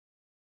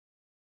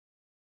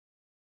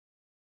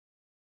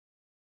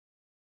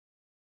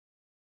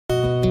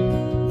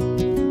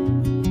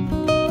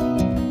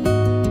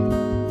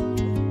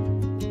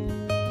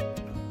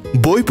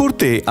বই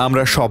পড়তে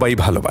আমরা সবাই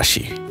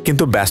ভালোবাসি,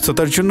 কিন্তু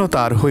ব্যস্ততার জন্য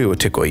তার হয়ে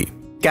ওঠে কই।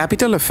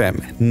 ক্যাপিটাল FM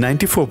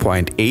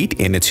 94.8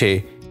 এনেছে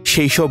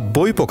সেই সব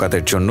বই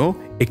পোকাদের জন্য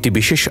একটি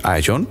বিশেষ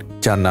আয়োজন,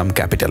 যার নাম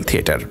ক্যাপিটাল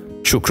থিয়েটার।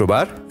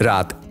 শুক্রবার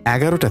রাত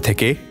 11টা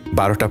থেকে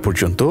 12টা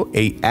পর্যন্ত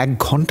এই 1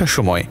 ঘন্টা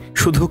সময়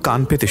শুধু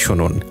কান পেতে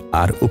শুনুন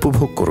আর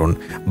উপভোগ করুন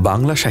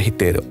বাংলা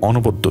সাহিত্যের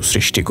অনবদ্য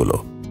সৃষ্টিগুলো।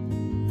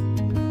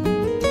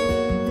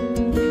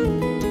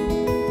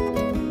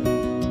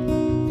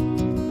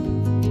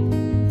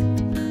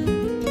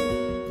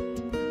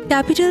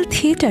 ক্যাপিটাল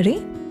থিয়েটারে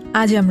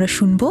আজ আমরা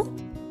শুনব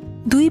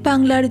দুই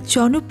বাংলার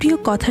জনপ্রিয়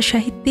কথা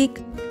সাহিত্যিক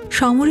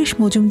সমরেশ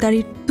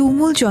মজুমদারের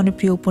তুমুল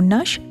জনপ্রিয়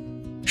উপন্যাস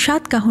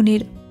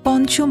সাতকাহনের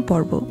 ৫ম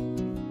পর্ব।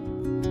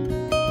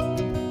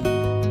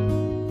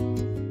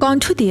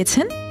 কণ্ঠ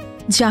দিয়েছেন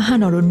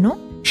জাহান অরণ্য,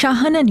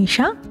 শাহানা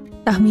নিশা,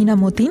 তাহমিনা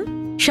মতিন,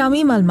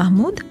 শামীম আল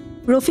মাহমুদ,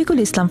 রফিকুল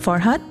ইসলাম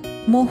ফরহাদ,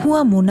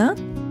 মহুয়া মুনা।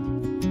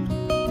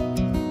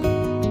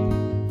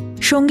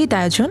 সঙ্গীত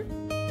আয়োজন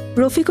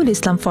রফিকুল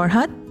ইসলাম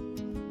ফরহাদ,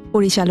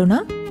 পরিচালনা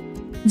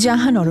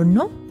জাহান অরণ্য।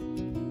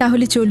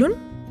 তাহলে চলুন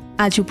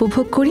আজ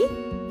উপভোগ করি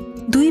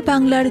দুই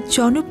বাংলার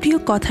জনপ্রিয়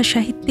কথা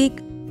সাহিত্যিক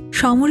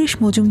সমরেশ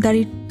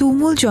মজুমদারের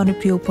তুমুল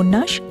জনপ্রিয়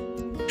উপন্যাস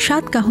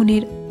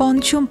সাতকাহনের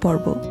 ৫ম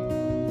পর্ব।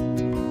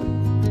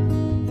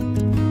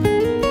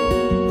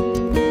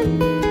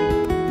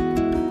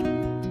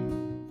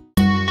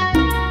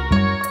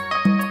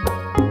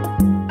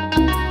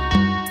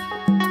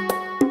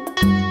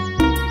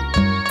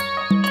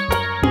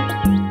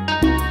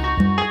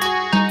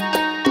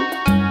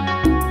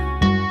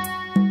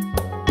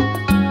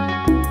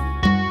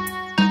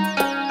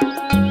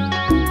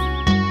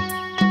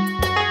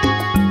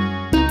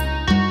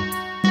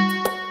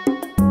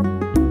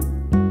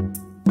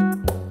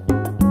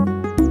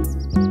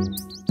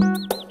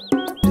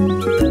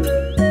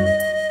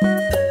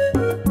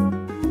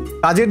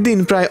 কাজের দিন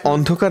প্রায়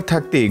অন্ধকার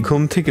থাকতেই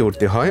ঘুম থেকে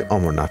উঠতে হয়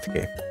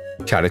অমরনাথকে।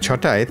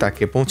 6:30টায়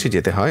তাকে পৌঁছে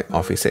যেতে হয়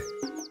অফিসে।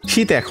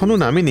 শীত এখনো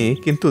নামেনি,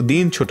 কিন্তু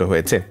দিন ছোট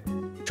হয়েছে।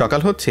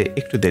 সকাল হচ্ছে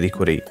একটু দেরি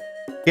করেই।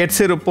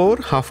 কেটসের ওপর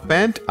হাফ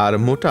প্যান্ট আর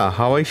মোটা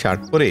হাওয়াই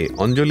শার্ট পরে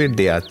অঞ্জলির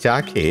দেয়া চা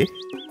খেয়ে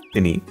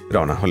তিনি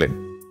রওনা হলেন।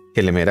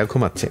 ছেলেমেয়েরা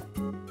ঘুমাচ্ছে।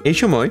 এই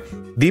সময়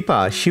দীপা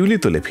শিউলি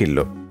তুলে ফিরল।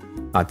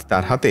 আজ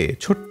তার হাতে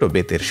ছোট্ট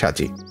বেতের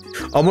সাজি।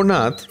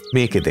 অমরনাথ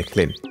মেয়েকে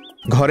দেখলেন।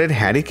 ঘরের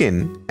হ্যারিকেন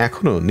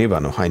এখনো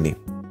নেবানো হয়নি।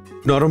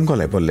 নরম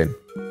গলায় বললেন,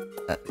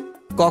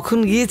 কখন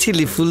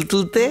গিয়েছিলি ফুল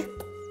তুলতে?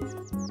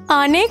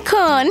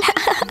 অনেকক্ষণ।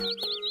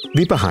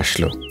 দীপা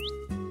হাসল।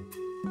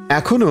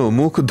 এখনো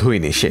মুখ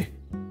ধুইনি সে।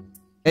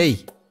 এই,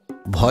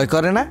 ভয়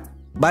করে না?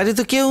 বাইরে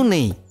তো কেউ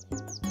নেই।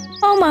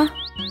 ও মা,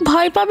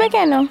 ভয় পাবে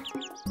কেন?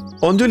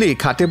 অঞ্জলি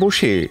খাটে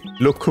বসে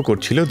লক্ষ্য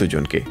করছিল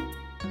দুজনকে।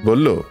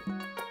 বলল,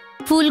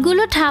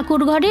 ফুলগুলো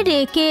ঠাকুর ঘরে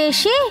রেখে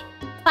এসে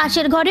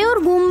পাশের ঘরে ওর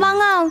ঘুম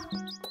ভাঙাও।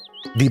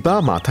 দীপা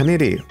মাথা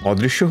নেড়ে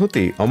অদৃশ্য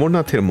হতে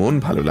অমরনাথের মন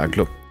ভালো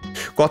লাগলো।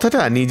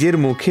 কথাটা নিজের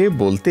মুখে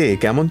বলতে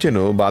কেমন যেন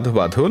বাধো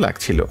বাধো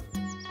লাগছিল।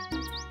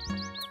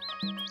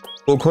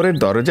 ও ঘরের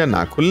দরজা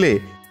না খুললে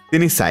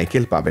তিনি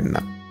সাইকেল পাবেন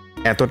না।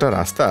 এতটা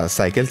রাস্তা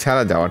সাইকেল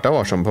ছাড়া যাওয়াটাও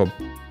অসম্ভব।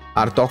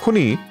 আর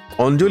তখনই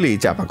অঞ্জলি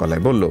চাপা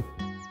গলায় বলল,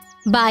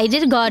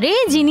 বাইরের ঘরে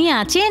যিনি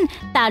আছেন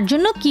তার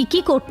জন্য কি কি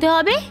করতে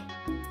হবে?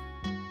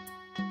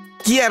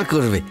 কি আর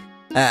করবে,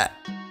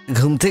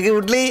 ঘুম থেকে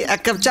উঠলেই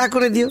 1 কাপ চা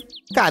করে দিও।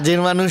 কাজের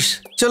মানুষ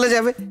চলে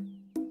যাবে।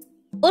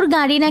 ওর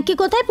গাড়ি নাকি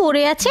কোথায়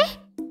পড়ে আছে?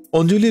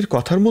 অঞ্জলির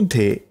কথার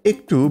মধ্যে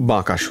একটু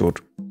বাঁকা সুর।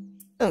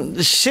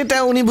 সেটা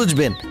উনি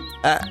বুঝবেন।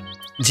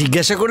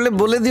 জিজ্ঞাসা করলে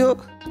বলে দিও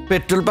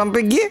পেট্রোল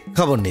পাম্পে গিয়ে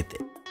খবর নিতে।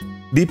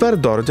 দীপার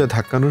দরজা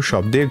ধাক্কানোর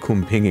শব্দে ঘুম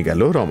ভেঙে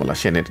গেল রমলা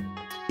সেনের।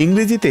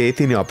 ইংরেজিতে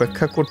তিনি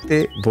অপেক্ষা করতে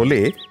বলে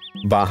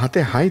বাঁ হাতে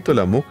হাই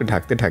তোলা মুখ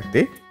ঢাকতে ঢাকতে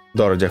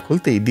দরজা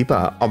খুলতেই দীপা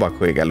অবাক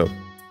হয়ে গেল।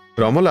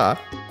 রমলা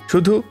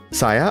শুধু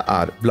সায়া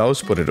আর ব্লাউজ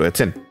পরে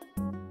রয়েছেন।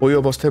 ওই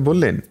অবস্থায়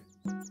বললেন,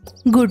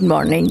 গুড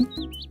মর্নিং।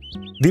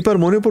 দীপার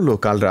মনে পড়ল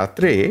কাল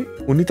রাত্রে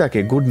উনি তাকে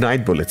গুড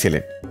নাইট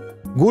বলেছিলেন।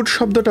 গুড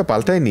শব্দটা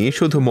পাল্টায়নি,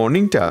 শুধু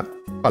মর্নিংটা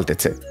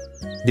পাল্টেছে।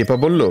 দীপা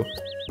বলল,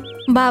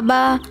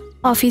 বাবা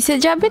অফিসে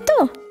যাবে তো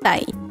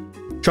তাই।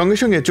 সঙ্গে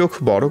সঙ্গে চোখ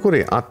বড় করে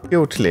আঁতকে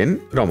উঠলেন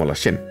রমলা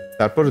সেন।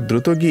 তারপর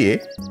দ্রুত গিয়ে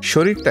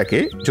শরীরটাকে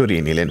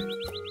জড়িয়ে নিলেন।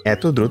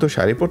 এত দ্রুত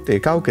শাড়ি পরতে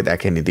কাউকে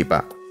দেখেনি দীপা।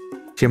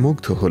 সে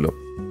মুগ্ধ হল।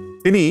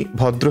 তিনি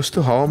ভদ্রস্থ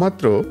হওয়া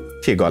মাত্র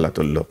সে গলা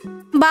তুলল,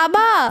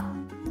 বাবা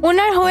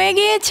ওনার হয়ে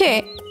গিয়েছে,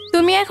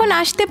 তুমি এখন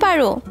আসতে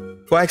পারো।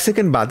 কয়েক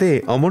সেকেন্ড বাদে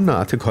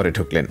অমরনাথ ঘরে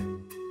ঢুকলেন।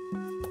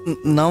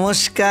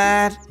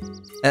 নমস্কার।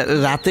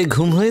 রাতে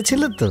ঘুম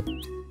হয়েছিল তো?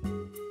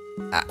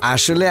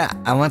 আসলে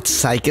আমার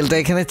সাইকেলটা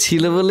এখানে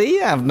ছিল বলেই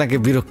আপনাকে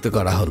বিরক্ত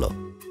করা হলো।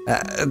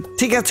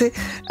 ঠিক আছে,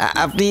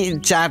 আপনি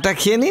চাটা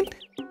খেয়ে নিন,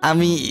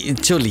 আমি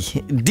চলি,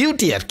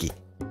 ডিউটি আর কি।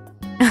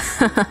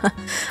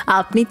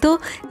 আপনি তো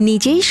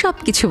নিজেই সব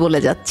কিছু বলে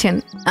যাচ্ছেন,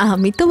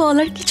 আমি তো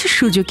বলার কিছু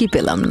সুযোগই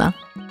পেলাম না।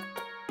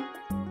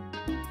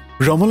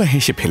 রমলা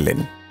হেসে ফেললেন।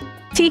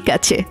 ঠিক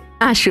আছে,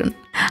 আসুন।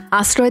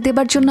 আশ্রয়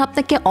দেবার জন্য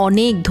আপনাকে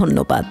অনেক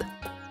ধন্যবাদ।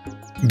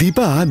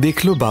 দীপা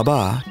দেখল বাবা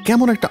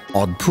কেমন একটা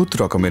অদ্ভুত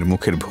রকমের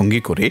মুখের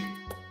ভঙ্গি করে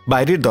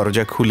বাইরের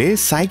দরজা খুলে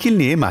সাইকেল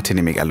নিয়ে মাঠে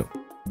নেমে গেল।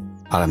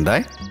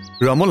 বারান্দায়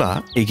রমলা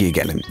এগিয়ে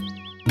গেলেন।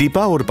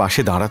 দীপা ওর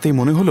পাশে দাঁড়াতেই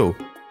মনে হলো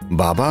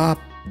বাবা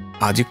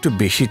আজ একটু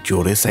বেশি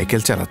জোরে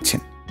সাইকেল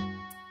চালাচ্ছেন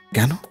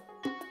কেন?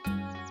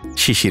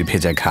 শিশির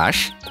ভেজা ঘাস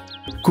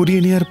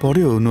কুড়িয়ে নেওয়ার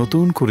পরেও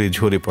নতুন করে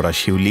ঝরে পড়া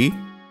শিউলি,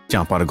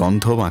 চাঁপার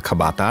গন্ধ মাখা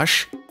বাতাস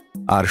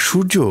আর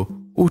সূর্য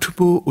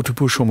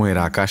উঠবো সময়ের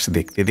আকাশ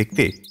দেখতে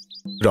দেখতে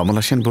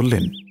রমলা সেন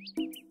বললেন,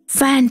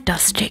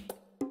 ফ্যান্টাস্টিক।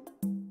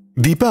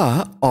 দীপা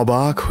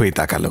অবাক হয়ে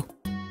তাকালো।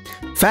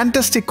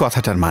 ফ্যান্টাস্টিক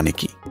কথাটার মানে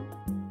কি?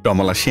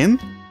 রমলা সেন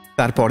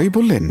তারপরেই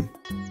বললেন,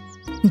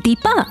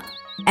 দীপা,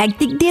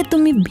 একদিক দিয়ে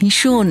তুমি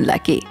ভীষণ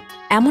লাকি।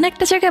 এমন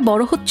একটা জায়গায়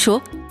বড় হচ্ছ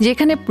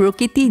যেখানে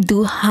প্রকৃতি দু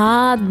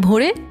হাত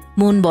ভরে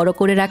মন বড়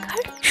করে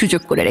রাখার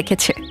সুযোগ করে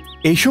রেখেছে।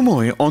 এই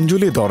সময়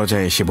অঞ্জলি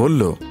দরজায় এসে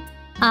বলল,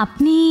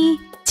 আপনি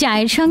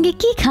চায়ের সঙ্গে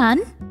কি খান?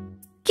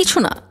 কিছু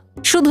না,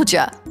 শুধু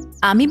চা।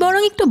 আমি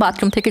বরং একটু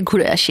বাথরুম থেকে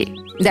ঘুরে আসি।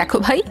 দেখো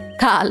ভাই,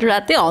 কাল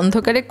রাতে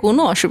অন্ধকারে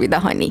কোনো অসুবিধা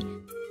হয়নি।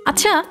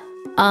 আচ্ছা,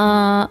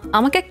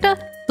 আমাকে একটা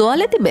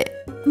তোয়ালে দেবে,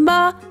 বা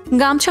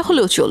গামছা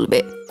হলেও চলবে।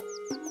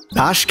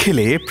 তাস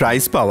খেলে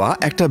প্রাইজ পাওয়া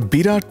একটা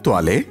বিরাট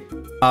তোয়ালে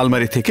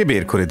আলমারি থেকে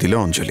বের করে দিল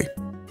অঞ্জলি।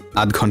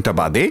 আধ ঘন্টা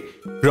বাদে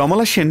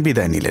রমলা সেন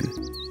বিদায় নিলেন।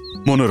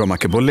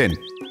 মনোরমাকে বললেন,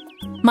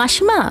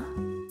 মাসিমা,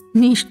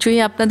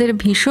 নিশ্চয়ই আপনাদের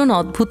ভীষণ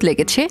অদ্ভুত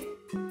লেগেছে,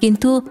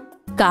 কিন্তু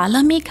কাল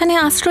আমি এখানে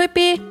আশ্রয়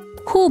পেয়ে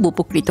খুব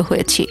উপকৃত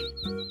হয়েছি।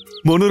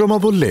 মনোরমা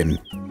বললেন,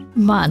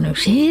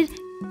 মানুষের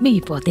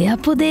বিপদে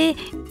আপদে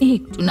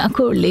একটু না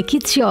করলে কি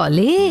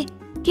চলে?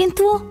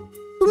 কিন্তু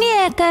তুমি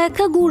একা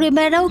একা ঘুরে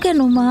বেড়াও কেন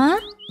মা?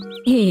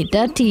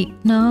 এটা ঠিক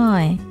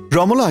নয়।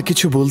 রমলা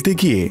কিছু বলতে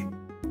গিয়ে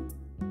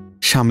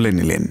সামলে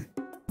নিলেন,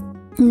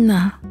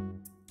 না,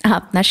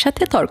 আপনার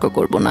সাথে তর্ক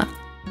করব না।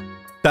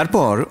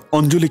 তারপর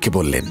অঞ্জলিকে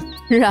বললেন,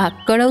 রাগ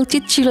করা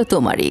উচিত ছিল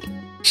তোমারই।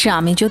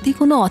 স্বামী যদি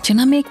কোনো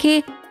অচেনা মেয়েকে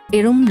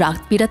এরম রাত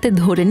বিরাতে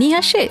ধরে নিয়ে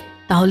আসে,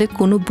 তাহলে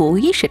কোনো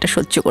বউই সেটা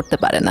সহ্য করতে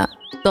পারে না।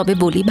 তবে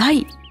বলি ভাই,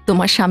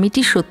 তোমার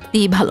স্বামীটি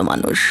সত্যিই ভালো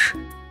মানুষ।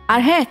 আর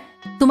হ্যাঁ,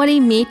 তোমার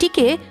এই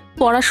মেয়েটিকে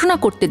পড়াশোনা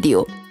করতে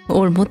দিও,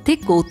 ওর মধ্যে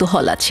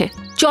কৌতূহল আছে।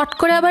 চট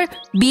করে আবার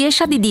বিয়ে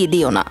শাদী দিয়ে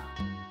দিও না।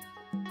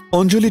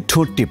 অঞ্জলি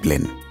ঠোঁট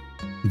টিপলেন।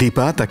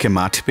 দীপা তাকে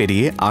মাঠ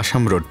পেরিয়ে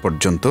আসাম রোড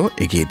পর্যন্ত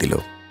এগিয়ে দিল।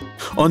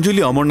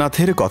 অঞ্জলি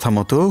অমরনাথের কথা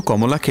মতো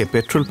কমলাকে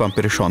পেট্রোল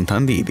পাম্পের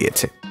সন্ধান দিয়ে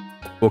দিয়েছে।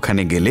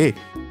 ওখানে গেলে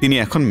তিনি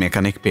এখন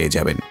মেকানিক পেয়ে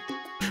যাবেন।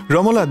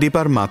 রমলা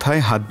দীপার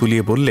মাথায় হাত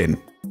বুলিয়ে বললেন,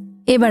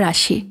 এবার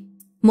আসি,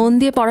 মন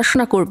দিয়ে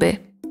পড়াশোনা করবে,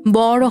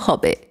 বড়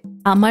হবে।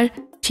 আমার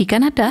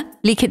ঠিকানাটা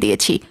লিখে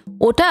দিয়েছি,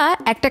 ওটা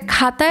একটা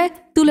খাতায়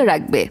তুলে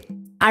রাখবে,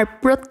 আর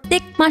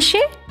প্রত্যেক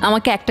মাসে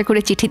আমাকে একটা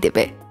করে চিঠি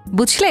দেবে,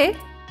 বুঝলে?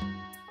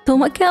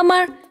 তোমাকে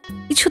আমার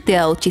কিছু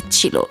দেওয়া উচিত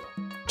ছিল,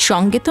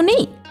 সঙ্গে তো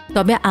নেই,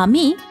 তবে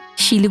আমি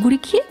শিলিগুড়ি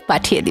গিয়ে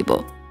পাঠিয়ে দিব।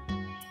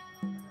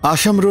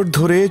 আসাম রোড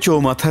ধরে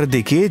চৌমাথার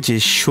দিকে যে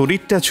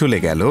শরীরটা চলে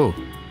গেল,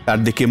 তার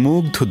দিকে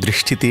মুগ্ধ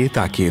দৃষ্টিতে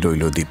তাকিয়ে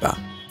রইল দীপা।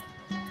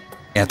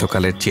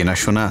 এতকালের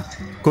চেনাশোনা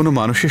কোনো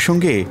মানুষের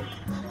সঙ্গে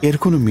এর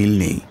কোনো মিল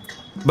নেই,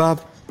 বা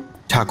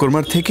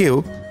ঠাকুরমার থেকেও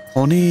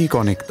অনেক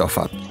অনেক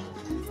তফাৎ।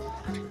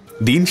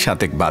 দিন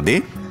 7 বাদে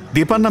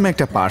দীপার নামে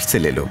একটা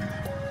পার্সেল এলো।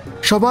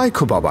 সবাই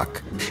খুব অবাক,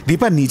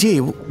 দীপা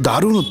নিজেও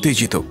দারুণ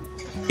উত্তেজিত।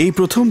 এই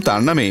প্রথম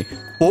তার নামে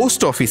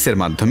পোস্ট অফিসের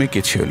মাধ্যমে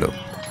কিছু এলো।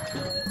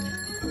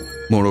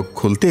 মোড়ক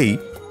খুলতেই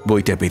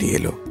বইটা বেরিয়ে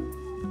এলো।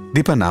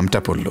 দীপা নামটা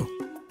পড়ল,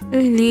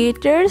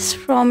 Letters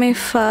from a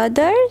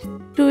father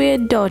to a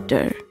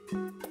daughter.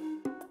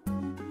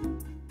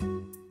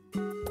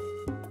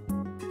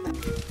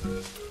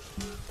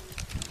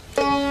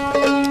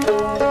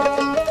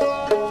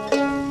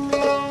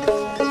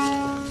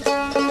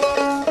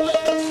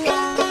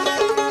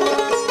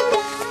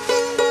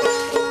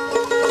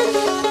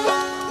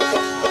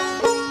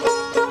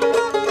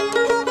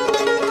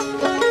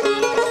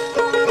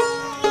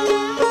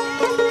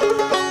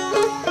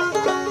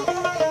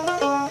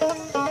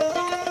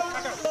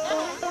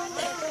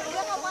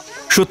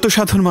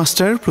 Satyasadhan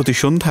master প্রতি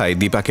সন্ধ্যায়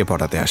দীপাকে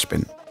পড়াতে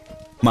আসবেন।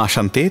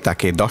 মাসান্তে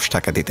তাকে 10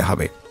 টাকা দিতে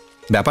হবে।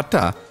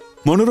 ব্যাপারটা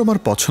মনোরমার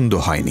পছন্দ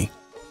হয়নি।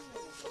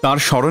 তার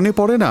স্মরণে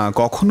পড়ে না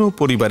কখনো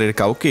পরিবারের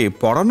কাউকে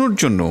পড়ানোর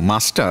জন্য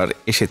মাস্টার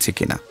এসেছে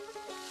কিনা।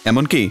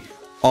 এমনকি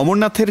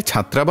অমরনাথের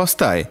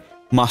ছাত্রাবস্থায়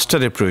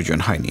মাস্টারের প্রয়োজন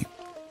হয়নি।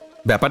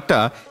 ব্যাপারটা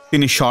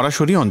তিনি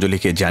সরাসরি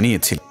অঞ্জলিকে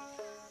জানিয়েছিলেন।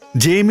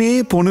 যে মেয়ে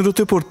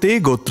 15তে পড়তে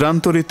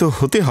গোত্রান্তরিত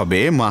হতে হবে,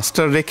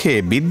 মাস্টার রেখে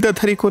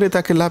বিদ্যাধারী করে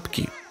তাকে লাভ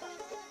কি?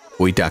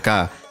 ওই টাকা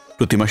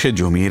প্রতি মাসে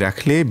জমিয়ে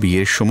রাখলে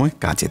বিয়ের সময়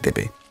কাজে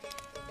দেবে।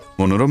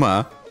 মনোরমা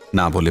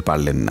না বলে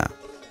পারলেন না।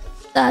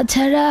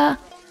 তাছাড়া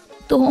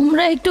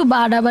তোমরা একটু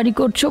বাড়াবাড়ি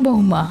করছো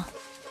বৌমা।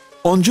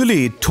 অঞ্জলি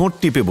ঠোঁট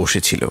টিপে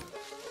বসেছিল।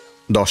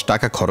 10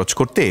 টাকা খরচ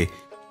করতে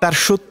তার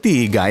সত্যি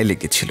গায়ে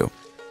লেগেছিল,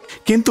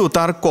 কিন্তু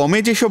তার কমে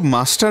যেসব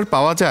মাস্টার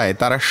পাওয়া যায়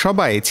তারা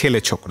সবাই ছেলে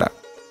ছোকরা।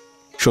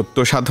 সত্য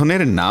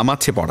সাধনের নাম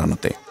আছে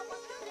পড়ানোতে।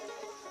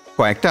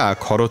 কয়েকটা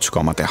খরচ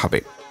কমাতে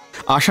হবে।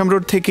 আসাম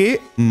রোড থেকে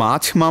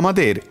মাছ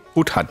মামাদের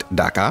হুটহাট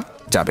ডাকা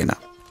যাবে না।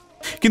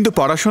 কিন্তু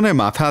পড়াশোনায়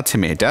মাথা আছে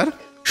মেয়েটার,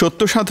 সত্য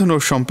সাধন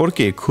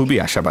সম্পর্কে খুবই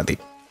আশাবাদী।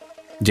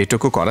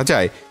 যেটুকু করা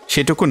যায়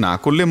সেটুকু না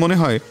করলে মনে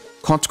হয়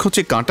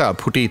খচখচে কাঁটা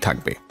ফুটেই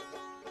থাকবে।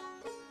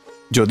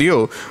 যদিও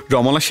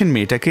রমলা সেন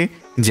মেয়েটাকে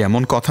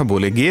যেমন কথা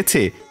বলে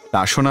গিয়েছে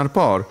তা শোনার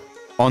পর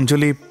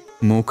অঞ্জলি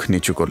মুখ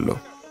নিচু করল।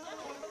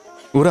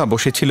 ওরা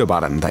বসেছিল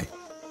বারান্দায়।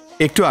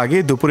 একটু আগে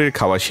দুপুরের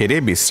খাওয়া সেরে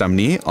বিশ্রাম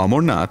নিয়ে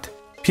অমরনাথ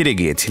ফিরে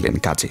গিয়েছিলেন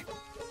কাজে।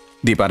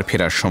 দীপার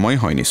ফেরার সময়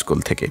হয়নি স্কুল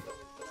থেকে।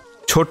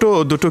 ছোট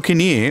দুটোকে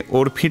নিয়ে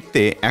ওর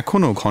ফিরতে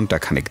এখনও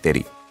ঘণ্টাখানেক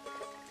দেরি।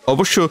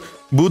 অবশ্য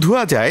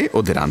বুধুয়া যায়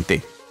ওদের আনতে।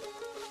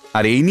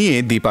 আর এই নিয়ে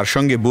দীপার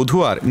সঙ্গে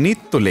বুধুয়ার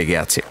নিত্য লেগে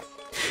আছে।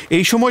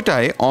 এই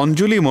সময়টায়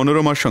অঞ্জলি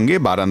মনোরমার সঙ্গে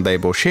বারান্দায়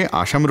বসে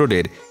আসাম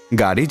রোডের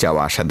গাড়ি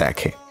যাওয়া আসা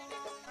দেখে।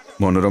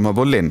 মনোরমা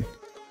বললেন,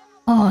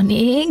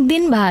 অনেক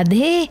দিন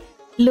বাদে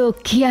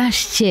লক্ষ্মী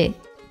আসছে,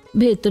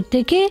 ভেতর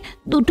থেকে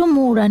দুটো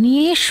মোড়া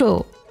নিয়ে এসো।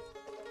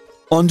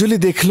 অঞ্জলি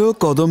দেখল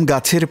কদম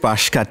গাছের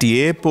পাশ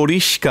কাটিয়ে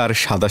পরিষ্কার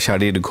সাদা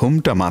শাড়ির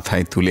ঘুমটা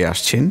মাথায় তুলে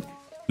আসছেন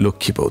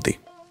লক্ষ্মী বৌদি।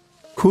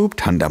 খুব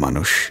ঠান্ডা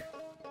মানুষ,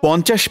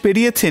 50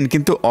 পেরিয়েছেন,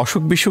 কিন্তু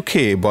অসুখ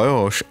বিসুখে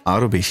বয়স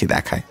আরও বেশি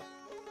দেখায়।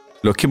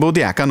 লক্ষ্মী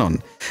বৌদি একা নন,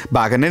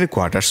 বাগানের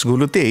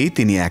কোয়ার্টার্সগুলোতেই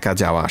তিনি একা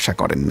যাওয়া আসা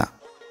করেন না।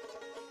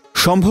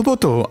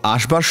 সম্ভবত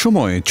আসবার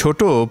সময় ছোট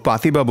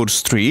পাতিবাবুর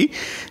স্ত্রী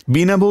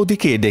বীণা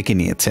বৌদিকে ডেকে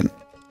নিয়েছেন।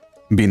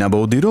 বীণা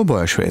বৌদিরও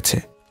বয়স হয়েছে,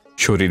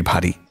 শরীর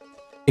ভারী,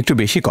 একটু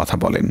বেশি কথা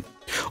বলেন।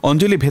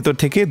 অঞ্জলি ভেতর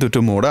থেকে দুটো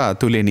মোড়া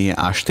তুলে নিয়ে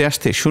আসতে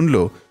আসতে শুনল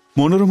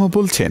মনোরমা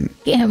বলছেন,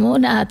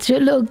 কেমন আছো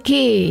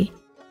লক্ষ্মী?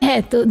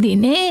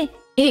 এতদিনে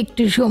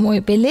একটু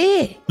সময় পেলে?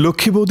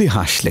 লক্ষ্মী বৌদি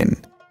হাসলেন,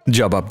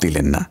 জবাব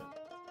দিলেন না।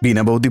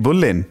 বীণা বৌদি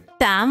বললেন,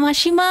 তা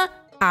মাসিমা,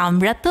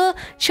 আমরা তো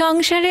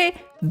সংসারে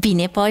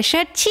বিনে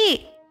পয়সার ছি,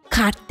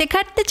 খাটতে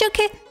খাটতে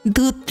চোখে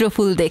ধূত্র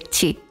ফুল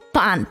দেখছি।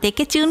 পান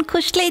থেকে চুন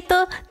খুসলেই তো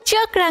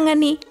চোখ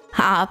রাঙানি।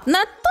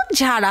 আপনার তো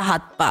ঝাড়া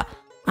হাত পা,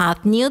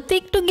 আপনিও তো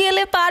একটু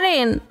গেলে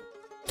পারেন।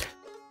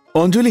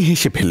 অঞ্জলি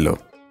হেসে ফেলল।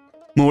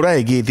 মোড়া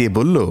এগিয়ে দিয়ে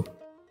বলল,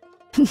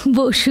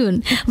 বসুন।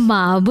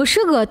 মা অবশ্য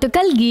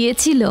গতকাল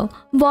গিয়েছিল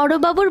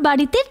বড়বাবুর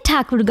বাড়িতে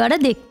ঠাকুর গড়া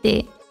দেখতে।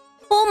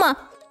 ও মা,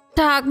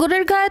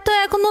 ঠাকুরের গায়ে তো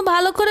এখনো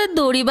ভালো করে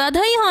দড়ি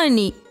বাঁধাই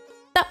হয়নি।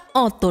 তা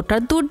অতটা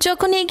দূর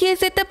যখন এগিয়ে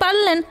যেতে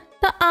পারলেন,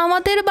 তা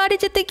আমাদের বাড়ি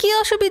যেতে কি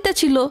অসুবিধা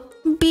ছিল?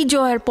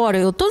 বিজয়ের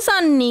পরেও তো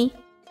যাননি।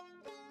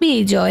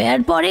 বিজয়ার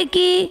পরে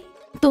কি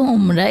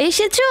তোমরা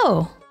এসেছো?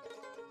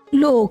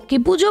 লক্ষ্মী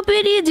পুজো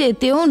পেরিয়ে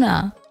যেতেও না।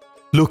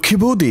 লক্ষ্মী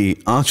বৌদি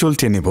আঁচল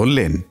টেনে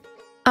বললেন,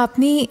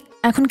 আপনি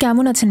এখন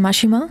কেমন আছেন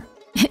মাসিমা?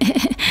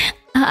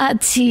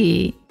 আছি।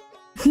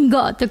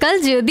 গতকাল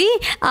যদি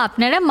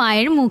আপনারা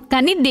মায়ের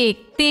মুখখানি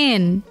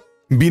দেখতেন।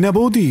 বীণা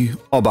বৌদি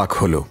অবাক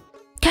হল।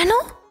 কেন,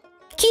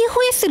 কি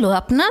হয়েছিল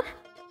আপনার?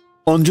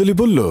 অঞ্জলি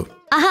বলল,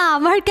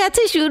 আমার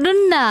কাছে শুনুন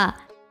না।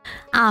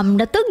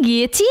 আমরা তো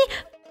গিয়েছি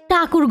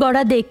ঠাকুর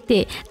গড়া দেখতে।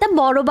 তা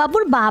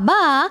বড়বাবুর বাবা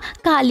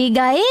কালী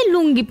গায়ে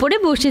লুঙ্গি পরে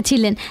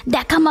বসেছিলেন।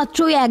 দেখা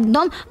মাত্রই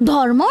একদম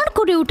ধর্মর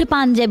করে উঠে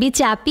পাঞ্জাবি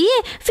চাপিয়ে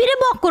ফিরে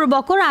বকর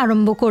বকর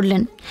আরম্ভ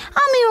করলেন।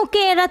 আমি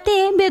ওকে এড়াতে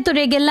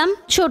ভেতরে গেলাম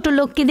ছোট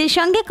লক্ষ্মীদের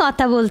সঙ্গে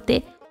কথা বলতে।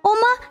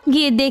 ওমা,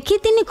 গিয়ে দেখি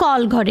তিনি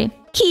কল ঘরে।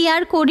 কি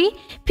আর করি,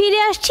 ফিরে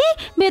আসছি,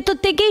 ভেতর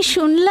থেকেই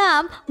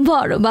শুনলাম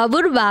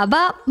বড়বাবুর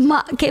বাবা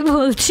মাকে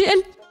বলছেন।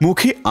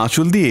 মুখে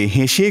আঁচল দিয়ে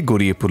হেসে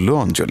গড়িয়ে পড়ল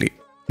অঞ্জলি।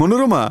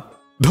 মনোরমা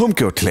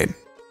ধমকে উঠলেন,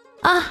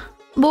 আহ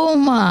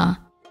বৌমা,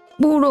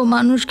 বুড়ো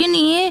মানুষকে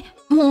নিয়ে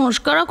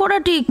মস্করা করা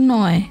ঠিক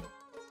নয়।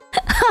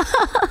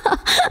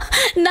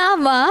 না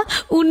মা,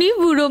 উনি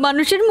বুড়ো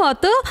মানুষের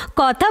মতো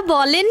কথা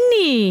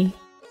বলেননি।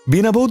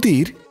 বীণা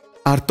বৌদির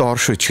আর তর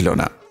সইছিল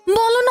না।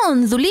 বলো না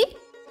অঞ্জলি,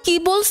 কি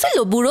বলছিল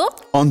বুড়ো?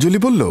 অঞ্জলি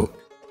বলল,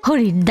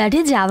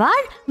 হরিদ্বারে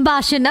যাওয়ার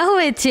বাসনা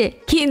হয়েছে,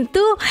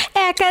 কিন্তু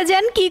একা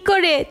যান কি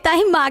করে,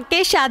 তাই মাকে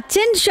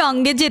সাধছেন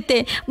সঙ্গে যেতে।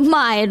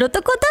 মায়েরও তো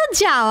কোথাও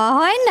যাওয়া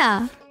হয় না।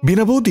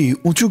 বীণা বৌদি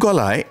উঁচু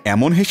গলায়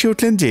এমন হেসে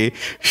উঠলেন যে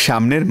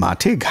সামনের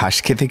মাঠে ঘাস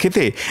খেতে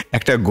খেতে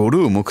একটা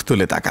গরু মুখ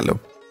তুলে তাকালো।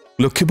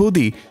 লক্ষ্মী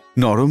বৌদি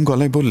নরম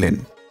গলায় বললেন,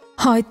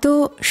 হয়তো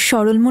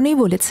সরল মনেই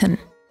বলেছেন।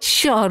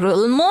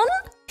 সরল মন?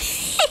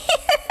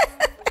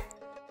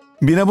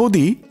 বীণা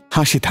বৌদি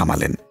হাসি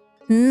থামালেন।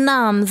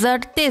 নাম যার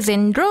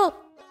তেজেন্দ্র,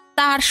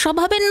 তার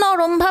স্বভাবে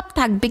নরম ভাব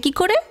থাকবে কি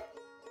করে?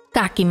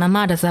 কাকিমা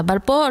মারা যাবার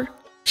পর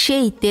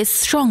সেই তেজ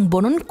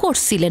সংবরণ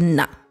করছিলেন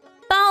না,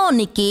 তা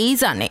অনেকেই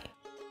জানে।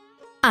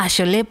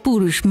 আসলে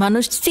পুরুষ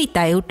মানুষ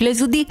চিতায় উঠলে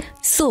যদি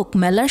চোখ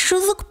মেলার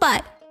সুযোগ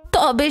পায়,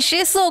 তবে সে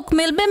চোখ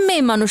মেলবে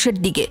মেয়ে মানুষের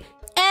দিকে।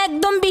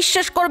 একদম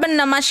বিশ্বাস করবেন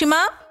না মাসিমা।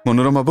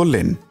 মনোরমা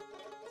বললেন,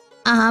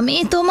 আমি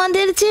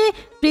তোমাদের চেয়ে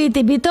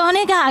পৃথিবীতে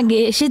অনেক আগে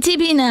এসেছি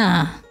বিনা।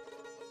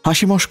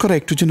 হাসি মস্করা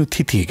একটু যেন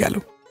থিতিয়ে গেল।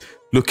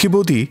 লক্ষ্মী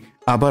বৌদি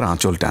আবার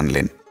আঁচল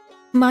টানলেন।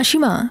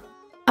 মাসিমা,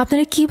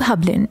 আপনারা কি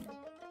ভাবলেন?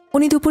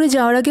 উনি দুপুরে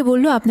যাওয়ার আগে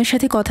বলল আপনার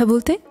সাথে কথা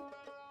বলতে।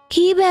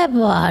 কি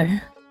ব্যাপার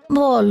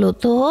বলো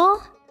তো?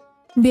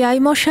 বেআই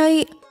মশাই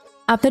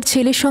আপনার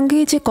ছেলের সঙ্গে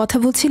যে কথা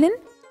বলছিলেন।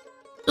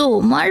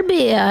 তোমার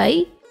বেয়াই?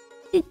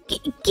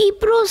 কি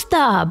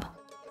প্রস্তাব?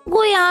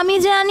 কই আমি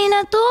জানি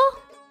না তো।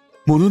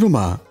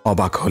 মনোরমা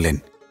অবাক হলেন।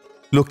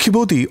 লক্ষ্মী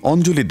বৌদি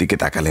অঞ্জলির দিকে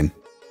তাকালেন।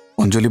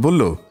 অঞ্জলি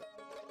বলল,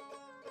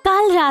 কাল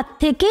কাল রাত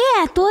থেকে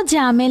এত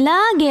ঝামেলা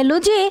গেল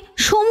যে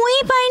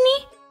সময়ই পাইনি।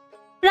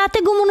 রাতে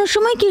ঘুমানোর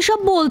সময় কি সব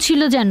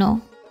বলছিল যেন।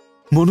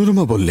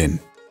 মনোরমা বললেন।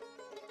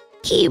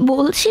 কি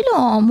বলছিল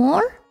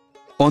অমর?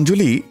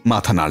 অঞ্জলি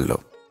মাথা নাড়ল।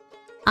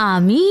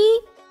 আমি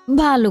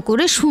ভালো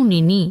করে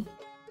শুনিনি।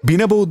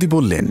 বিনা বৌদি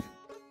বললেন।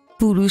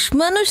 পুরুষ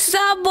মানুষ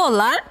যা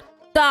বলার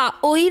তা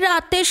ওই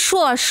রাতে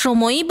শোয়ার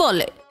সময়ই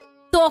বলে,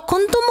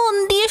 তখন তো মন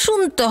দিয়ে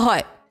শুনতে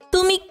হয়।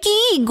 তুমি কি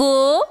গো?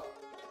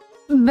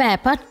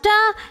 ব্যাপারটা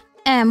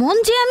এমন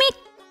যে আমি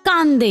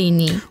কান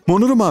দেইনি।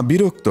 মনোরমা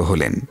বিরক্ত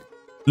হলেন।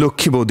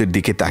 লক্ষ্মী বৌদির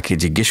দিকে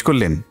তাকিয়ে জিজ্ঞেস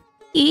করলেন,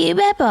 কি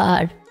ব্যাপার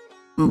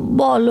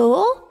বলো?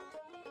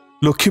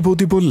 লক্ষ্মী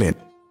বৌদি বললেন,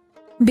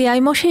 বেআই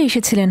মশাই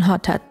এসেছিলেন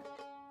হঠাৎ।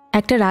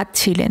 একটা রাত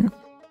ছিলেন।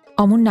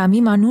 অমন নামী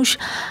মানুষ,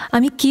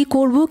 আমি কি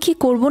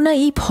করব না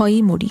এই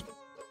ভয়েই মরি।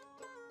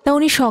 তা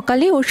উনি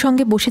সকালে ওর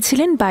সঙ্গে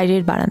বসেছিলেন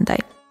বাইরের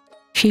বারান্দায়।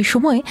 সেই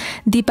সময়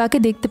দীপাকে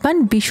দেখতে পান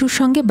বিশুর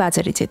সঙ্গে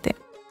বাজারে যেতে।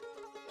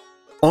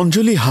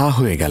 অঞ্জলি হা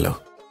হয়ে গেল।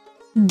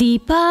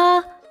 দীপা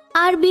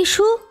আর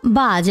বিশু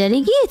বাজারে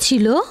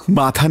গিয়েছিল?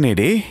 মাথা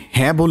নেড়ে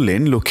হ্যাঁ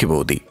বললেন লক্ষ্মী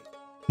বৌদি।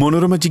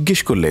 মনোরমা জিজ্ঞেস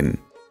করলেন,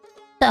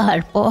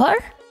 তারপর?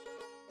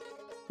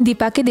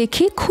 দীপাকে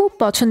দেখে খুব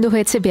পছন্দ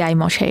হয়েছে বেআই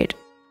মশাইয়ের।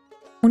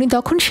 উনি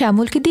তখন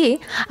শ্যামলকে দিয়ে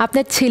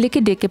আপনার ছেলেকে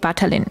ডেকে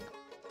পাঠালেন।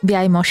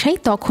 বেআই মশাই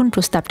তখন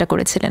প্রস্তাবটা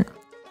করেছিলেন।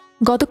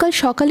 গতকাল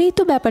সকালেই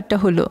তো ব্যাপারটা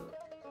হলো।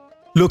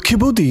 লক্ষ্মী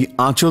বৌদি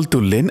আঁচল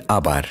তুললেন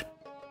আবার।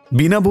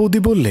 বিনা বৌদি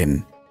বললেন,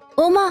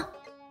 ওমা,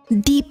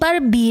 দীপার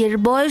বিয়ের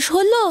বয়স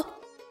হলো?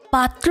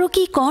 পাত্র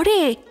কি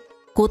করে?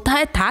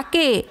 কোথায়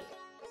থাকে?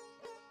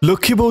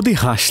 লক্ষ্মী বৌদি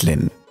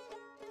হাসলেন।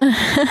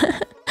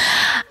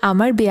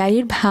 আমার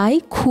বেআইয়ের ভাই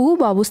খুব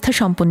অবস্থা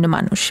সম্পন্ন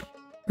মানুষ,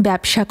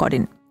 ব্যবসা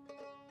করেন।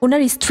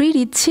 ওনার স্ত্রীর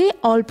ইচ্ছে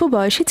অল্প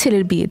বয়সে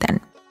ছেলের বিয়ে দেন,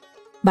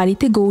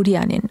 বাড়িতে গৌরী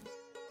আনেন,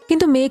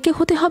 কিন্তু মেয়েকে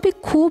হতে হবে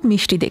খুব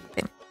মিষ্টি দেখতে।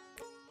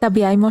 তা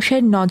বেআই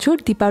মশাইয়ের নজর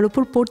দীপার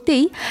উপর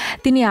পড়তেই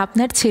তিনি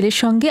আপনার ছেলের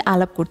সঙ্গে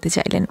আলাপ করতে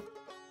চাইলেন।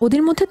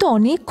 ওদের মধ্যে তো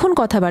অনেকক্ষণ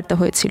কথাবার্তা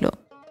হয়েছিল।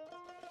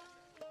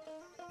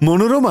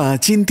 মনোরমা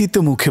চিন্তিত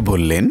মুখে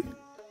বললেন,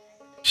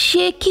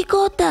 সে কি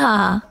কথা?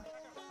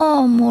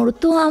 অমর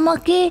তো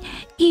আমাকে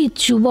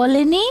কিচ্ছু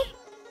বলেনি।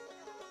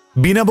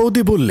 বিনা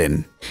বৌদি বললেন,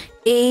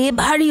 এ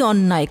ভারী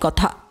অন্যায়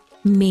কথা।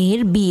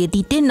 মেয়ের বিয়ে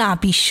দিতে না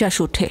বিশ্বাস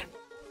ওঠে।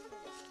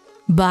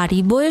 বাড়ি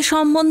বয়ে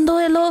সম্বন্ধ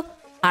এলো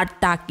আর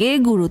তাকে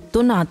গুরুত্ব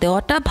না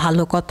দেওয়াটা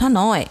ভালো কথা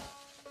নয়।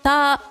 তা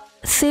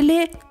ছেলে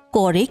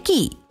করে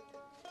কি?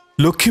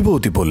 লক্ষ্মী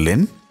বৌদি বললেন,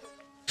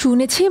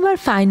 শুনেছি এবার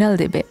ফাইনাল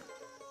দেবে।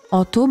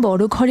 অত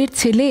বড় ঘরের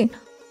ছেলে,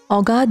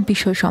 অগাধ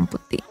বিষয়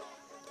সম্পত্তি,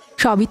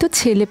 সবই তো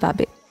ছেলে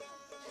পাবে।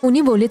 উনি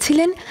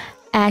বলেছিলেন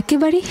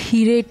একেবারে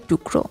হীরের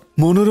টুকরো।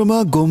 মনোরমা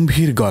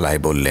গম্ভীর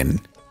গলায় বললেন,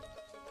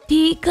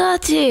 ঠিক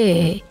আছে,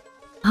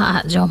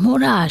 আজ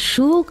অমর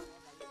আসুক,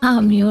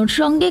 আমি ওর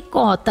সঙ্গে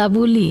কথা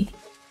বলি।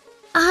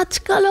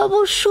 আজকাল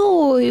অবশ্য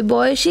ওই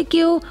বয়সে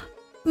কেউ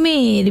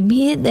মেয়ের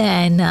বিয়ে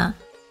দেয় না,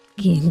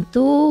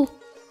 কিন্তু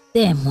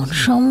তেমন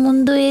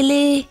সম্বন্ধ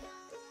এলে।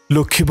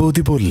 লক্ষ্মী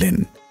বৌদি বললেন,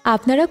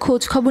 আপনারা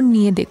খোঁজ খবর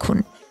নিয়ে দেখুন।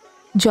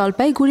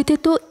 জলপাইগুড়িতে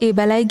তো এ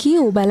বেলায় গিয়ে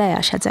ও বেলায়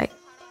আসা যায়,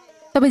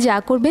 তবে যা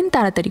করবেন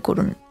তাড়াতাড়ি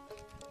করুন।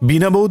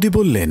 বিনা বৌদি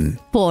বললেন,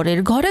 পরের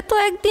ঘরে তো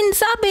একদিন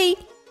যাবেই,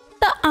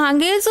 তা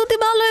আগে যদি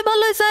ভালোই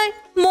ভালোই যায়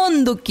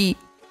মন্দ কি?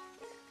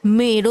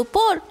 মেয়ের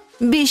ওপর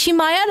বেশি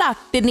মায়া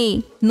রাখতে নেই,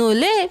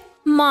 নইলে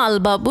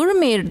মালবাবুর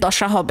মেয়ের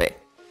দশা হবে।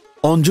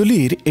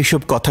 অঞ্জলির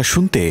এসব কথা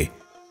শুনতে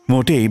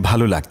মোটেই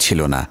ভালো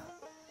লাগছিল না।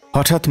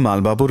 হঠাৎ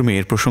মালবাবুর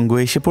মেয়ের প্রসঙ্গ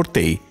এসে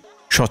পড়তেই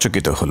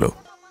সচকিত হল।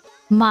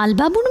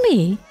 মালবাবুর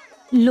মেয়ে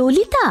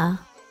ললিতা?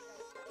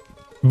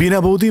 বিনা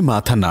বৌদি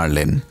মাথা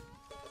নাড়লেন।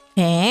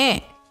 হ্যাঁ,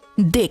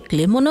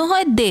 দেখলে মনে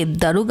হয়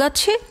দেবদারু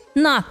গাছে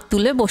নাক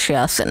তুলে বসে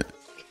আছেন।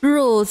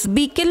 রোজ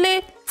বিকেলে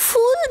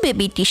ফুল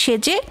বেবিটি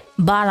সেজে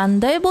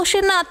বারান্দায় বসে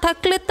না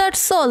থাকলে তার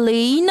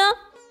চলেই না।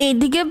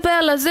 এদিকে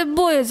বেলা যে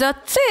বয়ে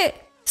যাচ্ছে,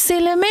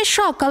 ছেলে মেয়ে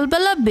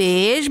সকালবেলা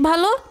বেশ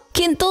ভালো,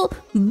 কিন্তু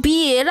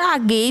বিয়ের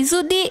আগেই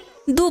যদি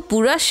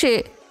দুপুর আসে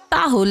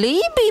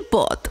তাহলেই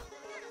বিপদ।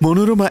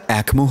 মনোরমা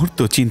এক মুহূর্ত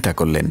চিন্তা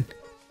করলেন,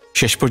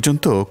 শেষ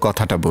পর্যন্ত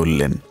কথাটা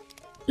বললেন,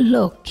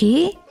 লক্ষ্মী,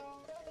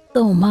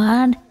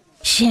 তোমার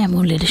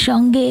শ্যামলের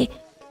সঙ্গে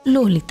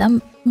ললিতা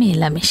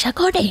মেলামেশা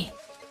করে?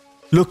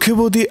 লক্ষ্মী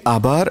বৌদি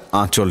আবার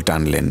আঁচল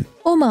টানলেন।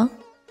 ও মা,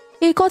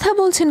 এই কথা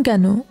বলছেন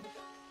কেন?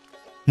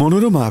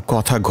 মনোরমা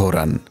কথা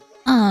ঘোরান।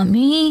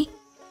 আমি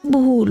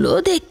ভুলও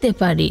দেখতে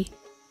পারি।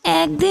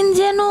 একদিন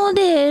যেন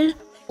ওদের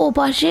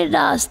ওপাশের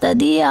রাস্তা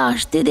দিয়ে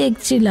আসতে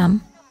দেখছিলাম।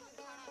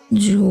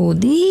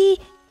 যদি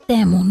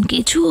তেমন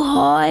কিছু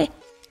হয়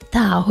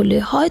তাহলে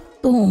হয়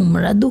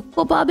তোমরা দুঃখ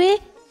পাবে,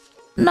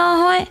 না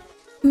হয়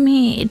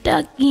মেয়েটা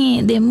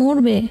কেঁদে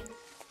মরবে।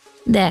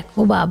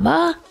 দেখো বাবা,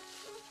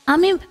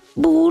 আমি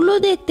ভুলও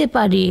দেখতে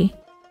পারি।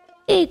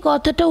 এই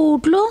কথাটা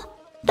উঠলো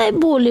তাই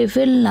বলে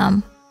ফেললাম।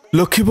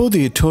 লক্ষ্মী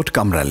বৌদি ঠোঁট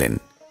কামড়ালেন।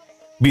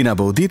 বিনা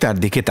বৌদি তার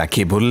দিকে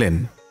তাকিয়ে বললেন,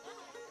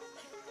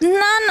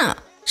 না না,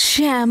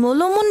 শ্যামল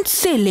অমন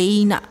ছেলেই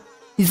না।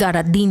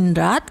 যারা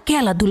দিনরাত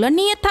খেলাধুলা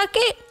নিয়ে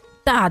থাকে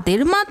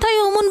তাদের মাথায়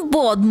অমন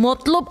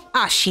বদমতলব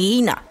আসেই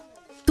না।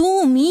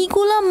 তুমি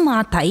গুলো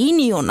মাথায়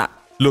নিও না।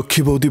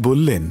 লক্ষ্মী বৌদি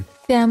বললেন,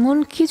 তেমন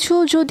কিছু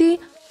যদি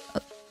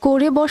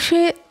করে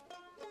বসে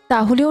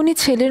তাহলে উনি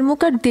ছেলের মুখ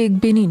আর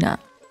দেখবেনই না।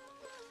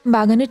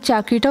 বাগানের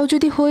চাকরিটাও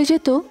যদি হয়ে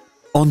যেত।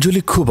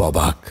 অঞ্জলি খুব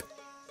অবাক।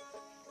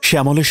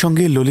 শ্যামলের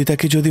সঙ্গে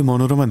ললিতাকে যদি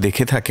মনোরমা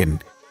দেখে থাকেন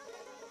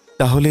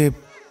তাহলে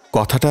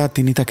কথাটা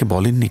তিনি তাকে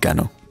বলেননি কেন?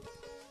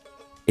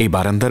 এই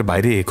বারান্দার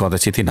বাইরে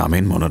কদাচিৎই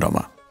নামেন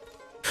মনোরমা।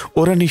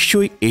 ওরা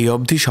নিশ্চয়ই এই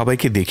অবধি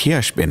সবাইকে দেখিয়ে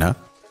আসবে না।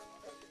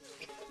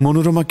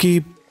 মনোরমা কি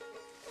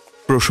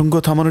প্রসঙ্গ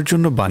থামানোর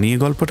জন্য বানিয়ে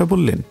গল্পটা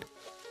বললেন?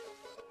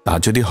 তা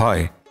যদি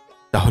হয়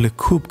তাহলে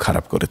খুব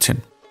খারাপ করেছেন।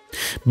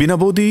 বিনা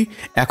বৌদি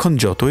এখন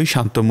যতই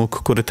শান্তমুখ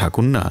করে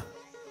থাকুন না,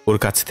 ওর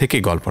কাছ থেকে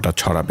গল্পটা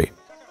ছড়াবে।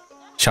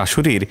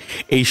 শাশুড়ির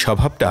এই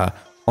স্বভাবটা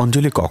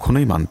অঞ্জলি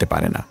কখনোই মানতে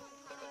পারে না।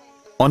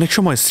 অনেক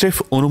সময় স্রেফ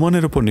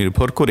অনুমানের উপর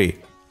নির্ভর করে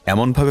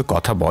এমনভাবে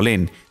কথা বলেন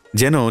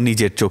যেন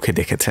নিজের চোখে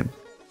দেখেছেন,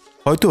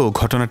 হয়তো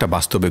ঘটনাটা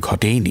বাস্তবে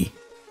ঘটেইনি।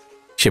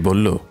 সে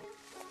বলল,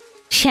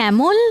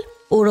 শ্যামল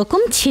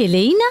ওরকম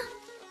ছেলেই না,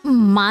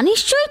 মা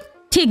নিশ্চয়ই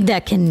ঠিক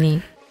দেখেননি।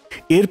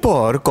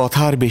 এরপর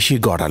কথা আর বেশি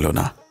গড়ালো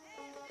না।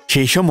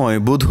 সেই সময়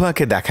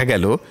বুধুয়াকে দেখা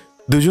গেল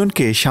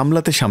দুজনকে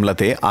সামলাতে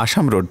সামলাতে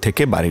আসাম রোড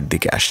থেকে বাড়ির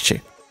দিকে আসছে।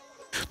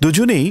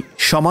 দুজনেই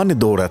সমানে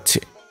দৌড়াচ্ছে।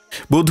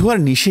 বুধুয়ার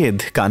নিষেধ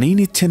কানেই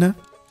নিচ্ছে না।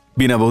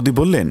 বিনা বৌদি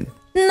বললেন,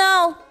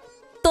 নাও,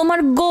 তোমার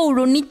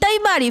গৌরনীতাই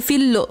বাড়ি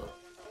ফিরল।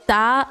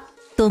 তা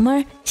তোমার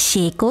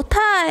সে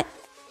কোথায়?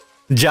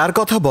 যার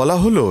কথা বলা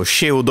হলো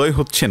সে উদয়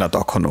হচ্ছে না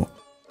তখনও।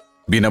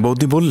 বিনা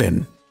বৌদি বললেন,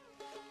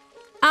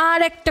 আর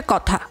একটা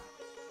কথা,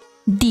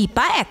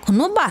 দীপা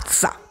এখনো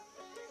বাচ্চা,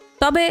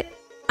 তবে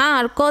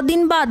আর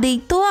কদিন বাদেই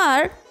তো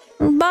আর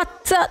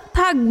বাচ্চা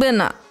থাকবে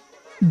না।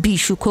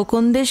 বিশু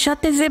খোকনদের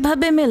সাথে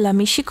যেভাবে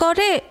মেলামেশি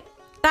করে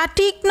তা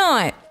ঠিক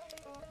নয়।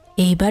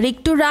 এইবার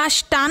একটু রাশ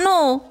টানো,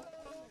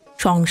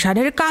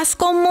 সংসারের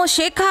কাজকর্ম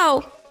শেখাও।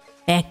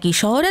 একই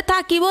শহরে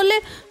থাকি বলে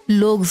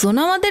লোকজন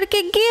আমাদেরকে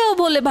গিয়েও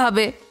বলে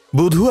ভাবে।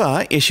 বুধুয়া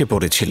এসে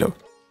পড়েছিল।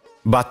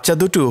 বাচ্চা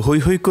দুটো হৈ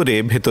হৈ করে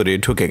ভেতরে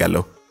ঢুকে গেল।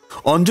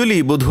 অঞ্জলি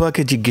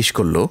বুধুয়াকে জিজ্ঞেস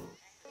করল,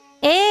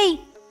 এই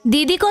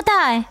দিদি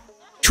কোথায়?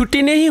 ছুটি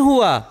নেই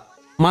হুয়া,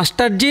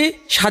 মাস্টার জি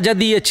সাজা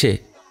দিয়েছে।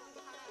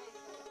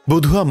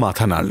 বুধুয়া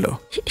মাথা নাড়ল।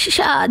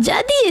 সাজা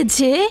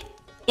দিয়েছে?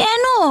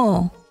 কেন?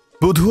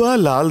 বুধুয়া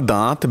লাল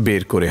দাঁত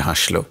বের করে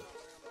হাসল।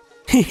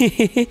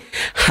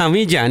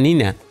 আমি জানি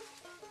না।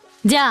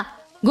 যা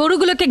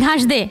গরুগুলোকে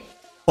ঘাস দে।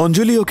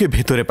 অঞ্জলি ওকে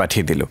ভেতরে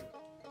পাঠিয়ে দিল।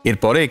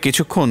 এরপরে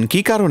কিছুক্ষণ কি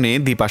কারণে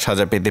দীপা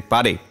সাজা পেতে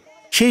পারে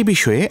সেই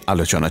বিষয়ে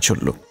আলোচনা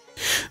চলল।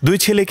 দুই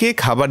ছেলেকে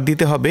খাবার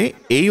দিতে হবে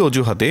এই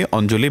অজুহাতে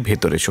অঞ্জলি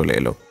ভেতরে চলে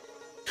এলো।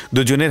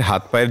 দুজনের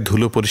হাত পায়ের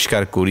ধুলো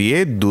পরিষ্কার করিয়ে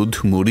দুধ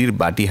মুড়ির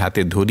বাটি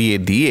হাতে ধরিয়ে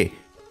দিয়ে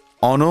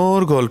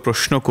অনর্গল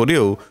প্রশ্ন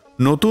করেও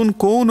নতুন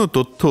কোনো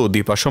তথ্য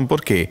দীপা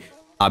সম্পর্কে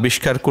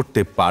আবিষ্কার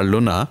করতে পারল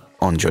না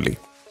অঞ্জলি।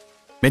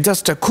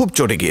 মেজাজটা খুব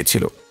চড়ে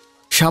গিয়েছিল।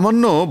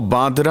 সামান্য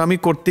বাঁদরামি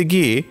করতে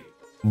গিয়ে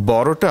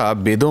বড়টা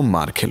বেদম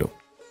মার খেল।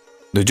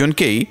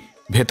 দুজনকেই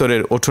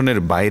ভেতরের উঠোনের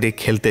বাইরে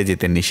খেলতে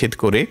যেতে নিষেধ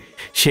করে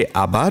সে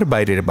আবার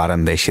বাইরের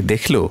বারান্দায় এসে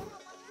দেখল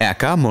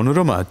একা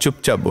মনোরমা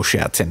চুপচাপ বসে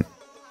আছেন।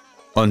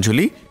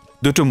 অঞ্জলি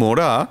দুটো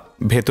মোড়া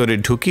ভেতরে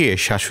ঢুকিয়ে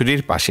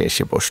শাশুড়ির পাশে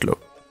এসে বসল।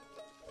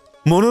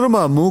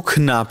 মনোরমা মুখ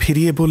না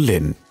ফিরিয়ে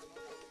বললেন,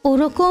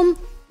 ওরকম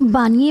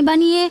বানিয়ে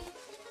বানিয়ে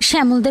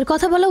শ্যামলদের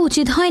কথা বলা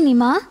উচিত হয়নি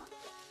মা।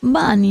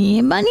 বানিয়ে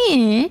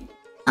বানিয়ে?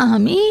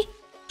 আমি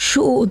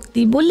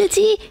সত্যি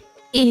বলেছি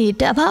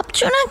এটা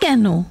ভাবছো না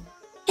কেন?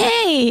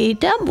 হ্যাঁ,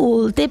 এটা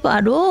বলতে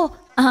পারো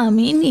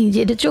আমি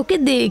নিজের চোখে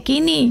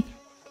দেখিনি,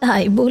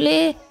 তাই বলে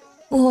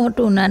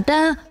ঘটনাটা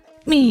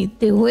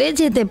মিথ্যে হয়ে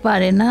যেতে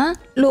পারে না।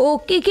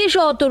 লোককে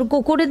সতর্ক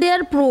করে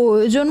দেওয়ার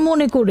প্রয়োজন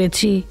মনে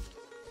করেছি।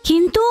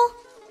 কিন্তু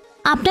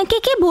আপনাকে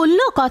কে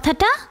বললো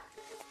কথাটা?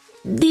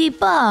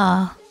 দীপা।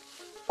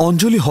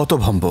 অঞ্জলি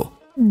হতভম্ব।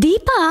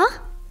 দীপা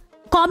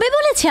কবে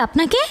বলেছে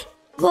আপনাকে?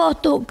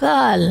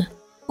 গতকাল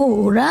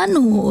ওরা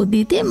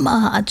নদীতে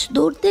মাছ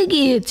ধরতে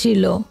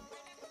গিয়েছিল,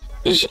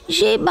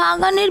 সেই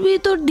বাগানের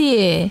ভিতর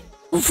দিয়ে,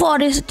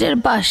 ফরেস্টের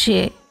পাশে।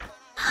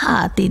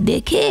 হাতি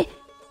দেখে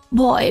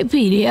ভয়ে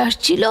ফিরে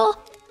আসছিল,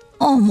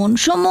 অমন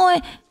সময়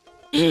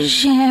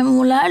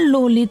শ্যামল আর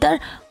ললিতার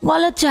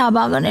গলা চা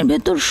বাগানের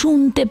ভেতর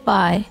শুনতে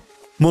পায়।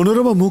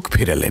 মনোরমা মুখ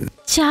ফেরালেন।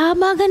 চা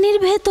বাগানের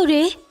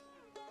ভেতরে?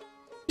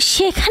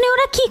 সেখানে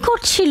ওরা কি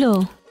করছিল?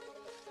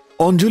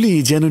 অঞ্জলি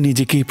যেন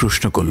নিজেকেই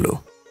প্রশ্ন করল।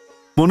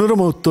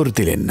 মনোরমা উত্তর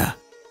দিলেন না,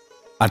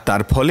 আর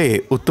তার ফলে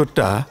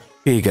উত্তরটা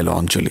পেয়ে গেল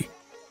অঞ্জলি।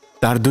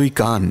 তার দুই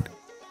কান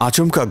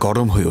আচমকা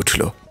গরম হয়ে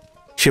উঠল।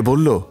 সে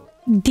বলল,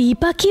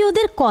 দীপা কি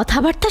ওদের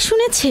কথাবার্তা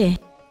শুনেছে?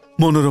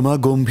 মনোরমা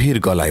গম্ভীর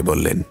গলায়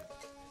বললেন,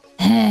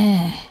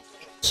 হ্যাঁ।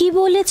 কি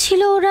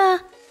বলেছিল ওরা?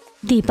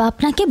 দীপা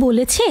আপনাকে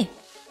বলেছে?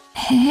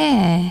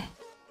 হ্যাঁ,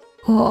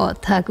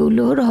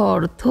 কথাগুলোর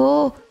অর্থ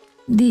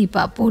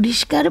দীপা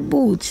পরিষ্কার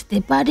বুঝতে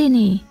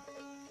পারেনি,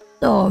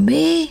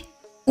 তবে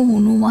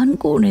অনুমান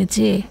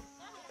করেছে।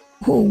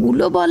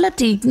 ওগুলো বলা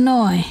ঠিক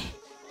নয়।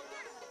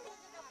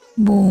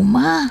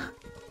 বৌমা,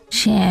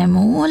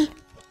 শ্যামল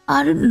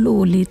আর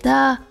ললিতা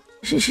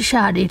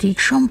শারীরিক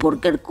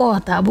সম্পর্কের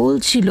কথা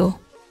বলছিল।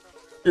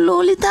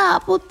 ললিতা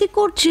আপত্তি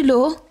করছিল,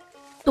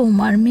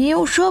 তোমার মেয়ে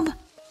ওসব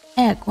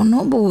এখনো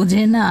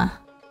বোঝে না।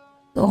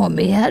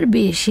 তবে আর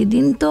বেশি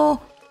দিন তো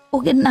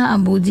ওকে না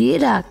বুঝিয়ে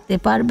রাখতে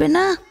পারবে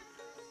না।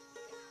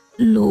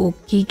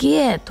 লক্ষ্মীকে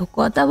এত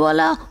কথা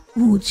বলা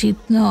উচিত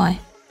নয়,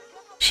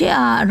 সে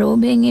আরো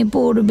ভেঙে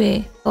পড়বে।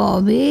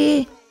 তবে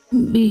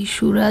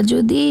বিশুরা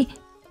যদি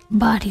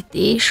বাড়িতে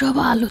এসব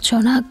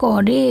আলোচনা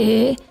করে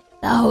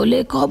তাহলে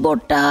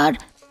খবরটা আর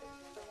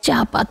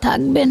চাপা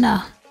থাকবে না।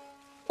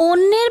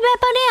 অন্যের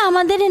ব্যাপারে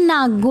আমাদের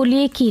নাক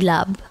গলিয়ে কি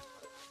লাভ?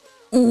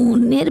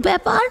 অন্যের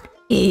ব্যাপার?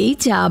 এই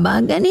চা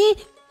বাগানে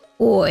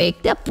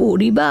কয়েকটা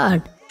পরিবার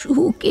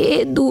সুখে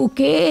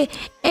দুঃখে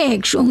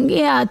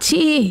একসঙ্গে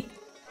আছি।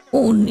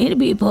 অন্যের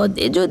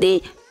বিপদে যদি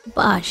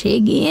পাশে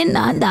গিয়ে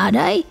না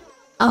দাঁড়াই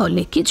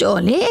তাহলে কি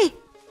চলে?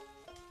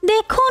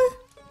 দেখুন,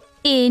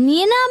 এ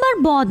নিয়ে না আবার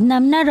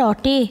বদনাম না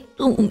রটে।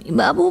 তুমি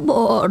বাবু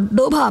বড্ড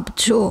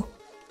ভাবছো,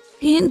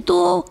 কিন্তু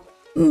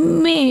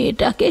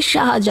মেয়েটাকে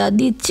সাজা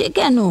দিচ্ছে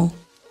কেন?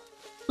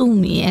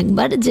 তুমি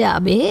একবার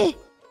যাবে?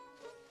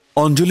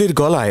 অঞ্জলির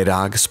গলায়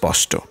রাগ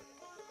স্পষ্ট।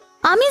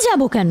 আমি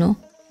যাব কেন?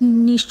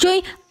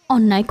 নিশ্চয়ই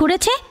অন্যায়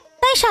করেছে,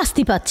 তাই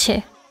শাস্তি পাচ্ছে।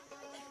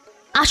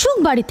 আসুক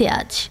বাড়িতে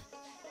আজ।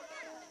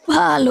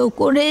 ভালো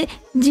করে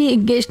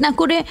জিজ্ঞেস না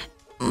করে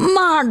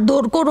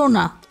মারধর করো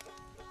না।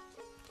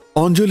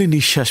 অঞ্জলি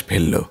নিঃশ্বাস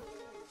ফেলল।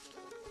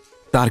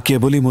 তার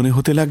কেবলই মনে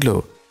হতে লাগলো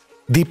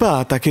দীপা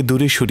তাকে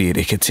দূরে সরিয়ে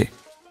রেখেছে,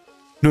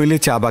 নইলে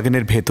চা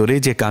বাগানের ভেতরে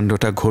যে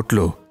কাণ্ডটা ঘটল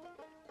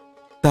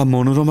তা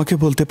মনোরমাকে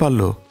বলতে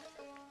পারল,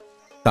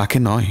 তাকে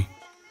নয়।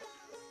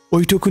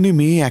 ওইটুকুনি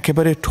মেয়ে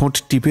একেবারে ঠোঁট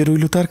টিপে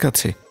রইল তার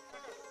কাছে।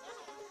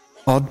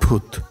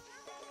 অদ্ভুত,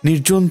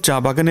 নির্জন চা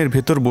বাগানের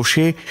ভেতর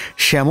বসে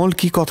শ্যামল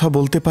কি কথা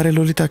বলতে পারে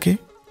ললিতাকে?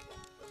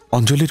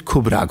 অঞ্জলির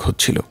খুব রাগ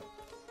হচ্ছিল।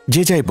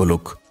 যে যাই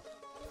বলুক,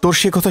 তোর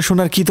সে কথা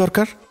শোনার কি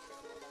দরকার?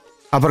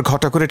 আবার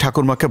ঘটা করে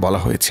ঠাকুরমাকে বলা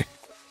হয়েছে,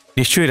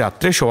 নিশ্চয়ই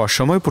রাত্রে শোয়ার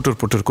সময় পুটুর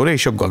পুটুর করে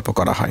এইসব গল্প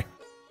করা হয়।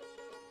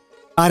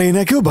 আর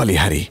এনাকেও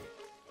বলিহারি,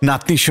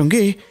 নাতনির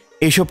সঙ্গে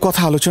এইসব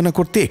কথা আলোচনা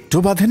করতে একটু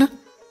বাধে না।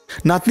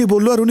 নাতনি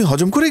বলল আর উনি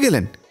হজম করে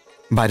গেলেন।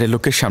 বাইরের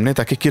লোকের সামনে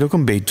তাকে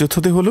কিরকম বেইজ্জত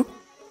হতে হলো।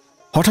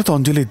 হঠাৎ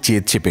অঞ্জলির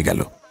জেদ চেপে গেল।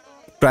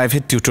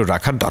 প্রাইভেট টিউটর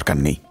রাখার দরকার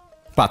নেই,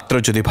 পাত্র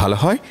যদি ভালো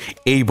হয়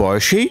এই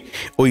বয়সেই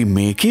ওই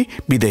মেয়েকে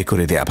বিদায়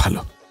করে দেয়া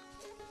ভালো।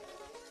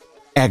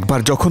 একবার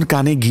যখন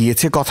কানে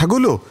গিয়েছে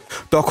কথাগুলো,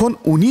 তখন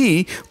উনি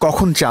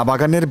কখন চা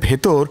বাগানের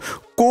ভেতর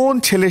কোন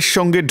ছেলের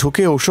সঙ্গে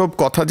ঢুকে ওসব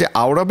কথা যে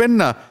আওড়াবেন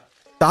না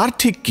তার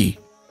ঠিক কি?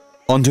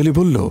 অঞ্জলি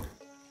বলল,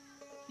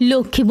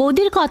 লক্ষ্মী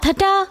বৌদির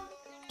কথাটা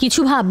কিছু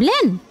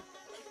ভাবলেন?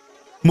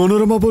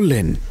 মনোরমা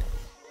বললেন,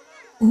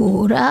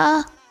 ওরা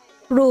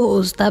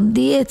প্রস্তাব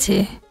দিয়েছে,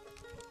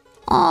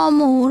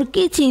 অমর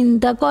কি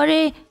চিন্তা করে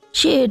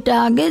সেটা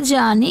আগে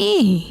জানি।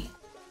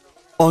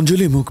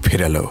 অঞ্জলি মুখ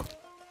ফেরাল।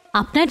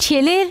 আপনার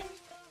ছেলের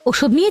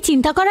ওসব নিয়ে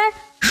চিন্তা করার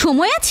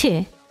সময় আছে?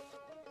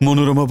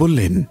 মনোরমা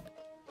বললেন,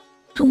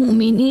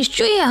 তুমি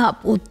নিশ্চয়ই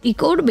আপত্তি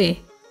করবে।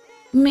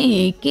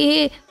 মেয়েকে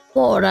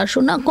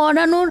পড়াশোনা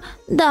করানোর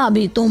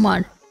দাবি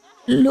তোমার।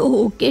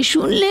 লোকে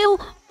শুনলেও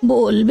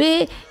বলবে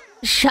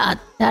সাত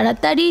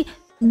তাড়াতাড়ি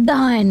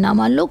দায়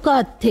নামালো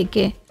কার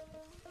থেকে।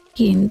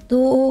 কিন্তু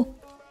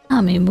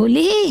আমি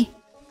বলি,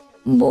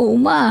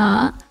 বৌমা,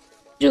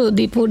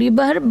 যদি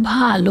পরিবার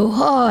ভালো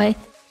হয়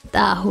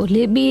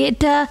তাহলে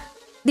বিয়েটা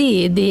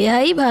দিয়ে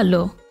দেয়াই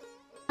ভালো।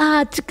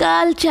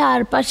 আজকাল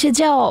চারপাশে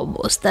যা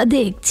অবস্থা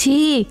দেখছি,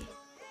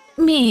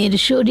 মেয়ের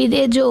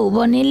শরীরে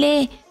যৌবন এলে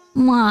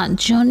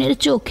মানুষজনের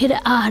চোখের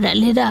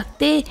আড়ালে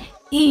রাখতে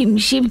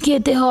হিমশিম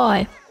খেতে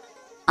হয়।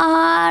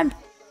 আর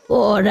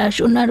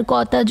পড়াশোনার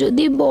কথা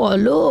যদি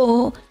বলো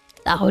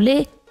তাহলে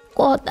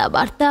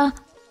কথাবার্তা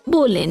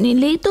বলে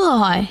নিলেই তো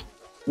হয়।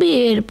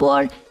 বিয়ের পর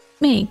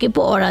মেয়েকে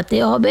পড়াতে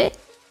হবে।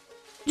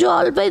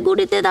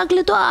 জলপাইগুড়িতে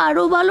থাকলে তো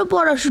আরো ভালো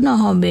পড়াশোনা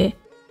হবে।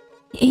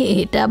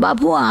 এটা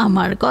বাবু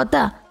আমার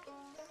কথা,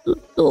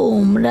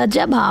 তোমরা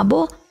যা ভাবো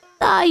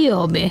তাই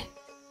হবে।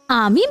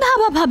 আমি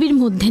ভাবা ভাবির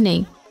মধ্যে নেই,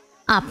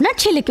 আপনার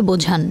ছেলেকে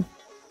বোঝান।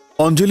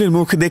 অঞ্জলির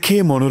মুখ দেখে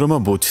মনোরমা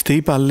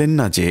বুঝতেই পারলেন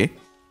না যে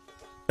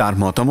তার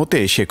মতামতে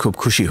সে খুব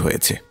খুশি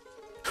হয়েছে।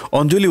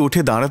 অঞ্জলি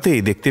উঠে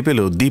দাঁড়াতেই দেখতে পেল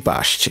দীপা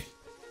আসছে,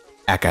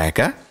 একা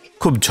একা,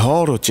 খুব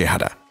ঝড় ও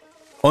চেহারা।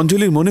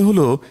 অঞ্জলির মনে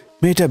হলো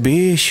মেয়েটা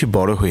বেশ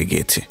বড় হয়ে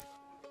গিয়েছে।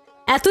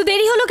 এত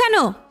দেরি হলো কেন?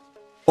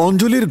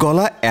 অঞ্জলির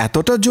গলা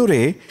এতটা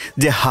জোরে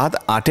যে হাত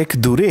আটেক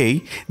দূরেই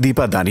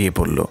দীপা দাঁড়িয়ে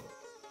পড়ল।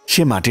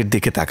 সে মাটির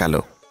দিকে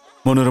তাকালো।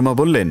 মনোরমা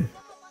বললেন,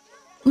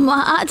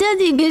 মা যা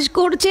জিজ্ঞেস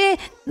করছে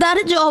তার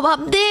জবাব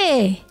দে।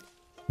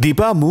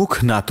 দীপা মুখ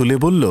না তুলে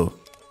বলল,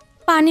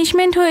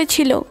 পানিশমেন্ট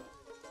হয়েছিল।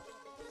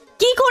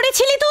 কি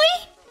করেছিলি তুই?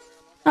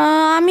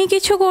 আমি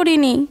কিছু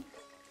করিনি।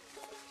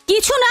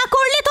 কিছু না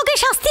করলে তোকে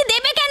শাস্তি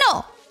দেবে কেন?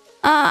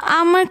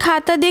 আমার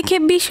খাতা দেখে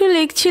বিশু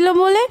লিখছিল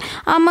বলে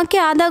আমাকে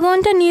আধা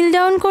ঘন্টা নীল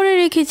ডাউন করে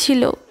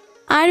রেখেছিল,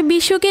 আর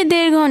বিশুকে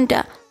 1.5 ঘন্টা।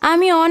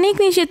 আমি অনেক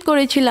নিষেধ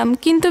করেছিলাম,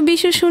 কিন্তু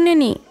বিশু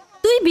শুনেনি।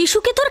 তুই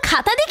বিশুকে তোর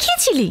খাতা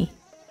দেখিয়েছিলি?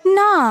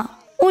 না,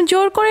 ও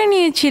জোর করে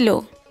নিয়েছিল।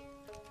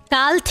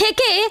 কাল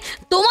থেকে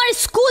তোমার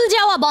স্কুল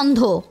যাওয়া বন্ধ।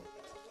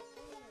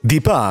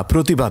 দীপা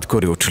প্রতিবাদ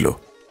করে উঠল।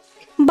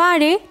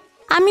 বারে,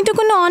 আমি তো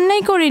কোনো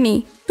অন্যায় করিনি।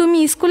 তুমি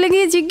স্কুলে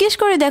গিয়ে জিজ্ঞেস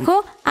করে দেখো,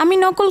 আমি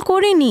নকল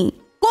করিনি।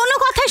 কোনো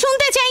কথা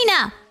শুনতে চাই না।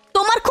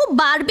 তোমার খুব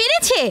বার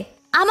বেড়েছে।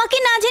 আমাকে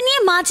না জানিয়ে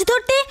মাছ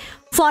ধরতে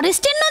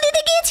ফরেস্টের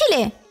নদীতে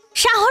গিয়েছিলে?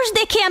 সাহস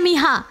দেখে আমি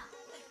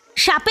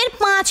সাপের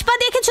 5 পা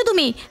দেখেছো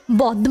তুমি?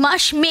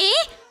 বদমাস মেয়ে।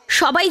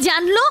 সবাই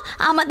জানলো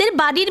আমাদের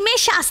বাড়ির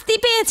মেয়ে শাস্তি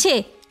পেয়েছে।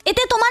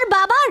 এতে তোমার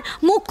বাবার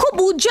মুখ খুব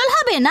উজ্জ্বল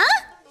হবে না?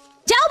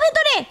 যাও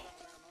ভেতরে,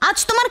 আজ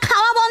তোমার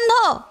খাওয়া বন্ধ।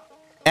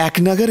 এক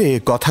নাগারে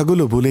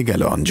কথাগুলো বলে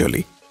গেল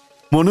অঞ্জলি।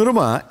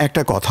 মনোরমা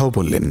একটা কথাও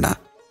বললেন না।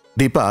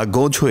 দীপা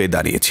গোজ হয়ে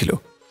দাঁড়িয়েছিল।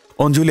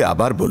 অঞ্জলি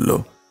আবার বলল,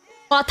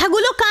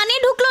 কথাগুলো কানে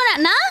ঢুকলো না?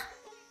 না,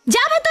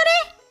 যা ভেতরে।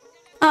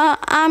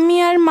 আমি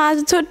আর মাছ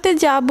ধরতে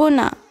যাব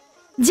না।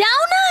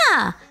 যাও না,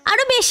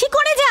 আরো বেশি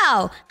করে যাও।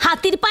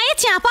 হাতির পায়ে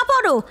চাপা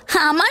পড়ো।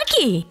 আমার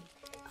কি?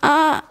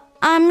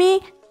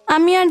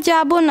 আমি আর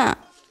যাব না।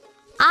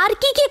 আর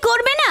কি কি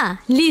করবে না,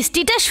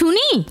 লিস্টিটা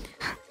শুনি।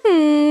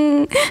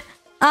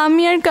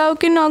 আমি আর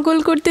কাউকে নকল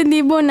করতে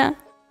দিব না।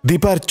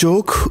 দীপার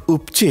চোখ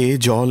উপচে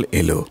জল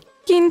এলো।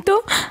 কিন্তু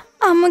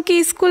আমাকে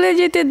স্কুলে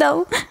যেতে দাও।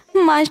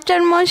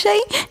 মাস্টার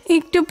মশাই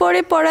একটু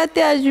পরে পড়াতে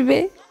আসবে।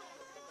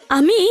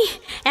 আমি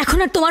এখন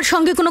আর তোমার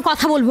সঙ্গে কোনো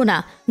কথা বলবো না।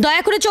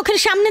 দয়া করে চোখের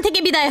সামনে থেকে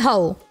বিদায়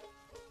হও।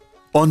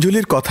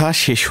 অঞ্জলির কথা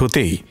শেষ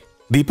হতেই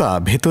দীপা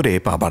ভেতরে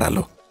পা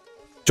বাড়ালো।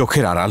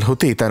 চোখের আড়াল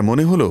হতেই তার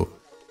মনে হলো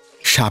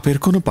সাপের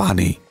কোনো পা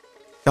নেই।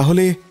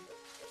 তাহলে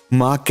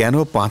মা কেন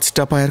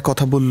 5টা পায়ের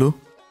কথা বলল?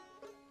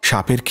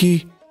 সাপের কি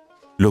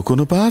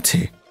লুকোনো পা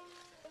আছে?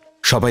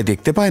 সবাই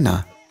দেখতে পায় না?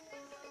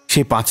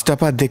 সে 5টা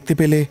পা দেখতে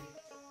পেলে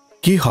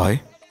কি হয়?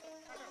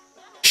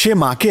 সে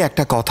মাকে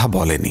একটা কথা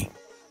বলেনি।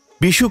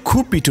 বিশু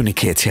খুব পিটুনি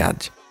খেয়েছে আজ।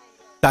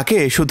 তাকে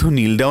শুধু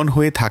নীল ডাউন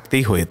হয়ে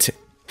থাকতেই হয়েছে।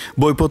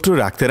 বইপত্র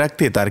রাখতে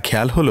রাখতে তার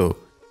খেয়াল হলো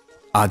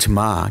আজ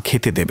মা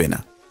খেতে দেবে না।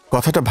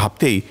 কথাটা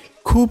ভাবতেই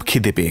খুব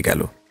খিদে পেয়ে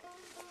গেল।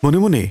 মনে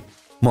মনে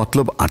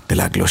মতলব আঁটতে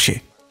লাগলো সে।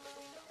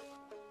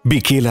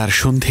 বিকেল আর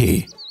সন্ধে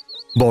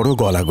বড়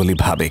গলাগলি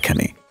ভাব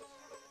এখানে।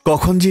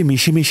 কখন যে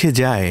মিশে মিশে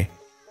যায়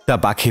তা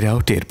পাখিরাও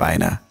টের পায়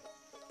না।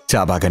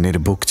 চা বাগানের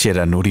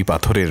বুকচেরা নুড়ি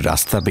পাথরের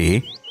রাস্তা বেয়ে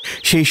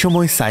সেই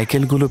সময়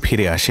সাইকেলগুলো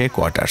ফিরে আসে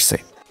কোয়ার্টার্সে।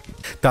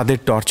 তাদের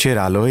টর্চের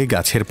আলোয়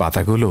গাছের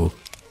পাতাগুলো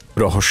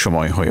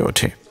রহস্যময় হয়ে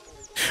ওঠে।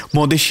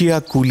 মদেশিয়া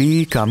কুলি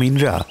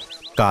কামিনরা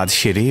কাজ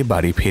সেরে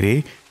বাড়ি ফেরে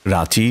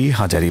রাঁচি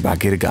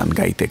হাজারিবাগের গান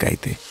গাইতে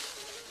গাইতে।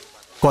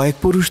 কয়েক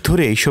পুরুষ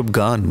ধরে এইসব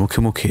গান মুখে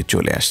মুখে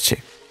চলে আসছে।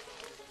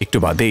 একটু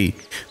বাদেই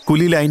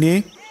কুলি লাইনে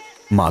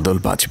মাদল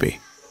বাজবে।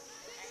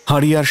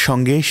 হাড়িয়ার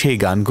সঙ্গে সেই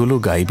গানগুলো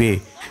গাইবে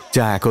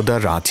যা একদা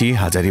রাঁচি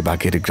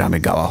হাজারিবাগের গ্রামে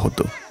গাওয়া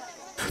হতো।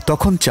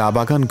 তখন চা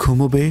বাগান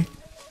ঘুমোবে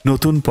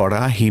নতুন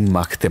পড়া হিম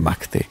মাখতে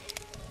মাখতে।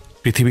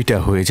 পৃথিবীটা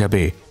হয়ে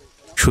যাবে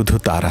শুধু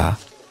তারা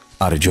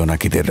আর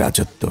জোনাকিদের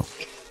রাজত্ব।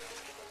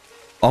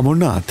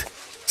 অমরনাথ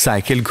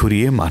সাইকেল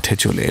ঘুরিয়ে মাঠে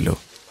চলে এলো।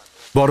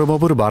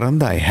 বড়বাবুর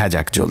বারান্দায়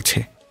হ্যাজাক জ্বলছে।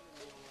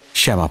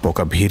 শ্যামা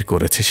পোকা ভিড়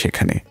করেছে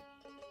সেখানে।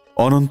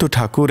 অনন্ত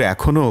ঠাকুর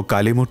এখনও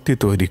কালীমূর্তি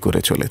তৈরি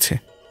করে চলেছে।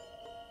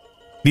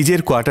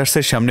 নিজের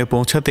কোয়ার্টার্সের সামনে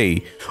পৌঁছাতেই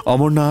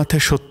অমরনাথ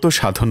সত্য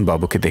সাধন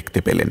বাবুকে দেখতে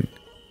পেলেন।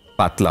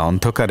 পাতলা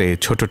অন্ধকারে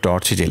ছোট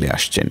টর্চ জ্বেলে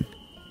আসছেন।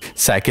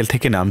 সাইকেল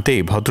থেকে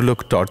নামতেই ভদ্রলোক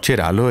টর্চের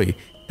আলোয়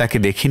তাকে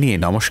দেখে নিয়ে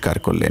নমস্কার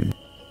করলেন।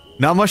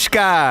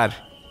 নমস্কার।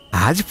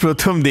 আজ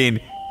প্রথম দিন।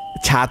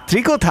 ছাত্রী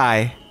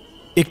কোথায়?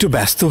 একটু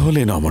ব্যস্ত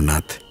হলেন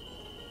অমরনাথ।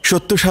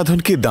 সত্য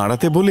সাধনকে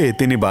দাঁড়াতে বলে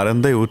তিনি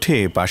বারান্দায় উঠে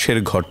পাশের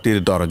ঘরটির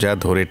দরজা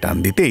ধরে টান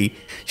দিতেই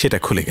সেটা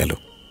খুলে গেল।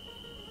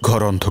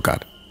 ঘর অন্ধকার।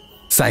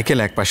 সাইকেল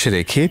একপাশে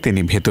রেখে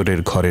তিনি ভেতরের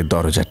ঘরের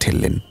দরজা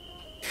ঠেললেন।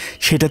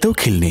 সেটাতেও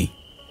খিল নেই।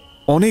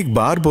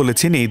 অনেকবার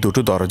বলেছেন এই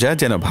দুটো দরজা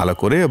যেন ভালো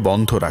করে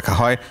বন্ধ রাখা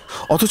হয়,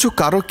 অথচ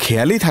কারো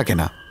খেয়ালই থাকে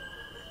না।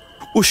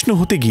 উষ্ণ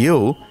হতে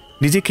গিয়েও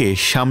নিজেকে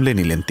সামলে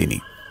নিলেন তিনি।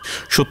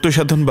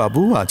 সত্যসাধন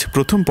বাবু আজ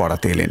প্রথম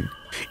পড়াতে এলেন।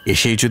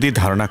 এসেই যদি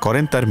ধারণা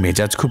করেন তার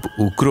মেজাজ খুব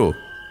উগ্র,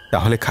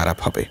 তাহলে খারাপ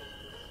হবে।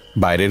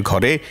 বাইরের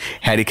ঘরে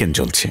হ্যারিকেন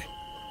জ্বলছে।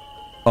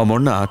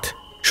 অমরনাথ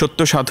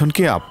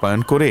সত্যসাধনকে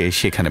আপ্যায়ন করে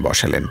সেখানে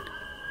বসালেন।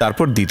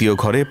 তারপর দ্বিতীয়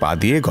ঘরে পা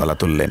দিয়ে গলা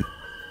তুললেন।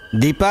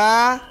 দীপা,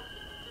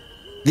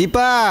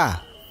 দীপা,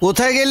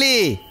 কোথায় গেলি?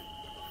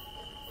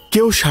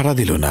 কেউ সাড়া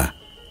দিল না।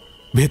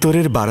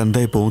 ভেতরের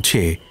বারান্দায়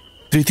পৌঁছে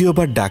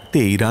তৃতীয়বার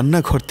ডাকতেই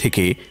রান্নাঘর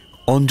থেকে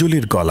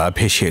অঞ্জলির গলা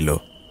ভেসে এলো।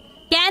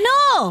 কেন?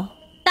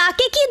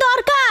 তাকে কি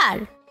দরকার?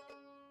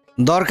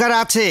 দরকার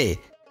আছে।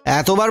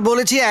 এতবার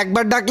বলেছি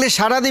একবার ডাকলে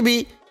সাড়া দিবি,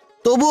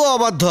 তবুও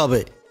অবাধ্য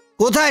হবে।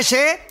 কোথায়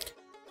সে?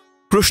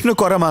 প্রশ্ন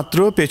করা মাত্র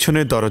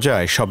পেছনের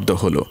দরজায় শব্দ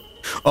হলো।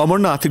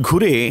 অমরনাথ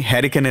ঘুরে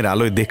হ্যারিকেনের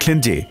আলোয় দেখলেন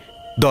যে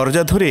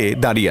দরজা ধরে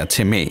দাঁড়িয়ে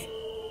আছে মেয়ে।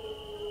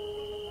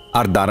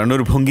 আর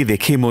দাঁড়ানোর ভঙ্গি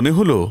দেখে মনে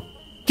হলো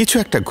কিছু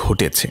একটা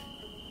ঘটেছে।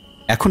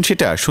 এখন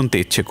সেটা শুনতে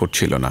ইচ্ছে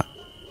করছিল না।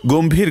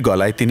 গম্ভীর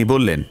গলায় তিনি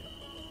বললেন,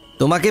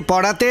 তোমাকে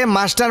পড়াতে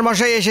মাস্টার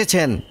মশাই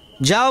এসেছেন,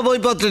 যাও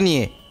বইপত্র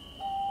নিয়ে।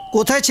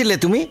 কোথায় ছিলে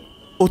তুমি?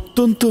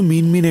 অত্যন্ত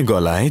মিনমিনে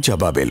গলায়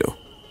জবাব এলো।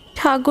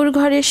 ঠাকুর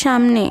ঘরের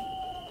সামনে।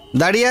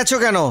 দাঁড়িয়ে আছো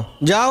কেন?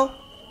 যাও।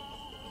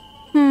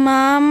 মা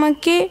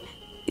আমাকে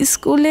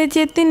স্কুলে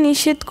যেতে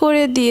নিষেধ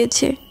করে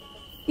দিয়েছে।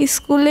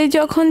 স্কুলে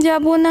যখন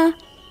যাব না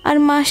আর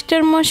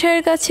মাস্টার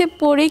মশাইয়ের কাছে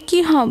পড়ে কি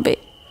হবে?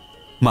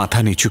 মাথা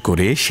নিচু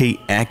করে সেই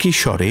একই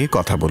স্বরে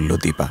কথা বলল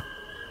দীপা।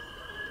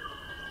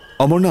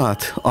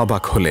 অমরনাথ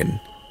অবাক হলেন।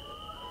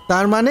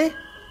 তার মানে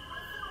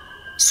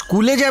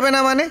স্কুলে যাবে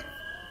না মানে?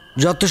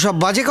 যত সব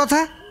বাজে কথা।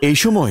 এই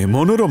সময়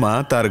মনোরমা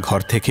তার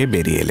ঘর থেকে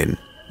বেরিয়ে এলেন।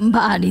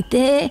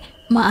 বাড়িতে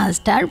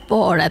মাস্টার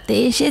পড়াতে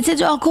এসেছে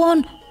যখন,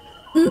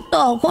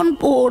 তখন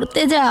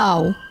পড়তে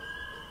যাও,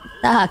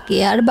 তাকে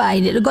আর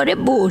বাইরের ঘরে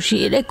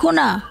বসিয়ে রেখো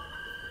না।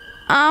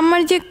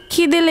 আমার যে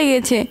খিদে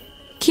লেগেছে,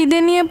 খিদে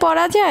নিয়ে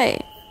পড়া যায়?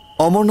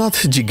 অমরনাথ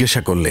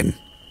জিজ্ঞাসা করলেন।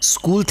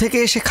 স্কুল থেকে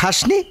এসে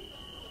খাসনি?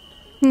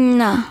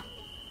 না।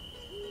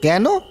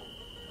 কেন?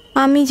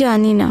 আমি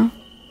জানি না।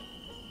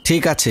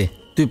 ঠিক আছে,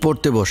 তুই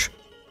পড়তে বস,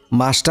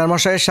 মাস্টার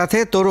মশাইয়ের সাথে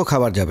তোরও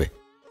খাবার যাবে।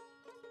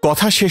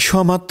 কথা শেষ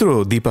হওয়া মাত্র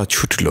দীপা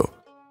ছুটল।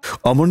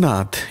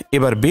 অমরনাথ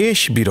এবার বেশ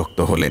বিরক্ত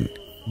হলেন।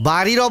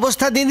 বাড়ির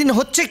অবস্থা দিন দিন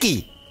হচ্ছে কি?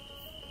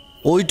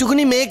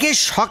 ওইটুকুনি মেয়েকে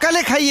সকালে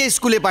খাইয়ে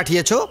স্কুলে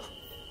পাঠিয়েছ,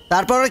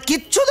 তারপর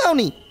কিচ্ছু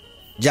দাওনি।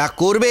 যা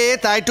করবে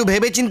তা একটু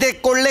ভেবেচিন্তে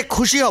করলে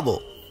খুশি হব।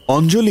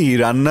 অঞ্জলি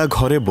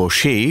রান্নাঘরে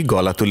বসেই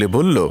গলা তুলে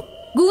বলল,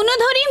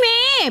 গুণধরী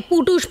মেয়ে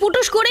পুটুস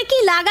পুটুস করে কি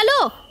লাগালো,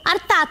 আর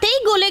তাতেই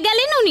গলে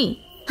গেলেন উনি।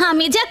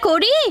 আমি যা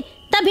করি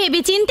তা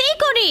ভেবেচিন্তেই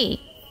করি।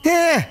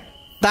 হ্যাঁ,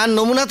 তার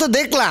নমুনা তো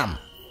দেখলাম।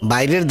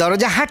 বাইরের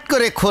দরজা হাট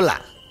করে খোলা,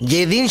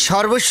 যেদিন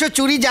সর্বস্ব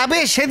চুরি যাবে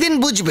সেদিন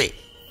বুঝবে।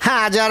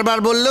 1000 বার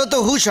বললেও তো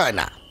হুঁশ হয়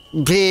না,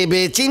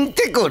 ভেবে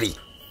চিন্তে করি।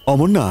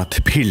 অমরনাথ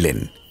ফিরলেন।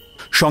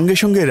 সঙ্গে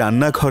সঙ্গে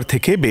রান্নাঘর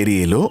থেকে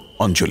বেরিয়ে এলো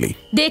অঞ্জলি।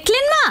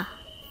 দেখলেন মা,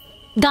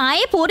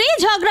 গায়ে পড়ে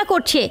ঝগড়া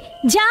করছে,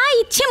 যা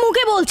ইচ্ছে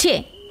মুখে বলছে,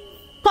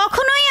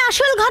 কখনোই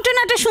আসল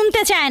ঘটনাটা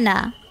শুনতে চায় না।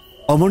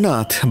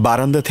 অমরনাথ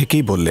বারান্দা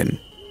থেকেই বললেন,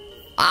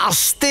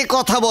 আস্তে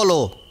কথা বলো,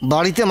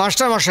 বাড়িতে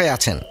মাস্টার মশাই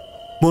আছেন।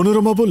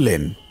 মনোরমা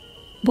বললেন,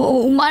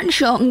 বৌমার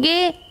সঙ্গে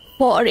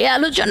পরে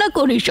আলোচনা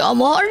করিস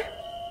অমর।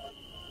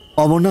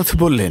 অমরনাথ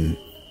বললেন,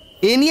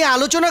 এ নিয়ে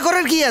আলোচনা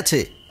করার কি আছে?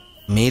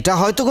 মেয়েটা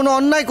হয়তো কোনো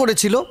অন্যায়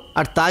করেছিল,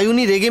 আর তাই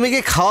উনি রেগে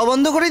মেগে খাওয়া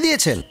বন্ধ করে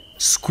দিয়েছেন,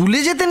 স্কুলে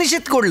যেতে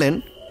নিষেধ করলেন।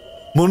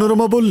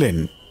 মনোরমা বললেন,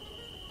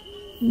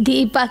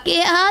 দীপাকে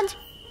আজ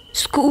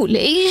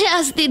স্কুলেই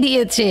শাস্তি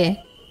দিয়েছে।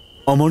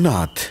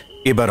 অমরনাথ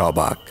এবার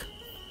অবাক।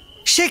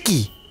 সে কি?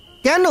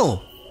 কেন?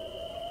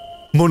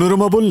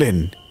 মনোরমা বললেন,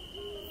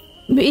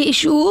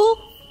 বিশু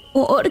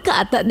ওর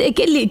খাতা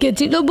দেখে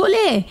লিখেছিল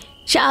বলে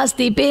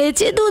শাস্তি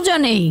পেয়েছে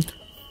দুজনেই।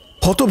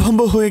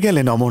 হতভম্ব হয়ে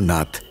গেলেন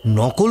অমরনাথ।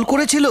 নকল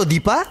করেছিল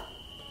দীপা?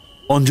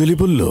 অঞ্জলি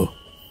বলল,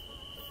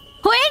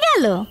 হয়ে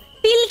গেল,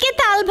 তিলকে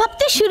তাল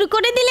ভাবতে শুরু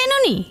করে দিলেন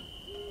উনি।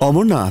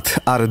 অমরনাথ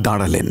আর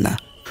দাঁড়ালেন না,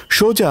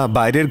 সোজা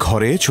বাইরের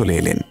ঘরে চলে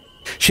এলেন।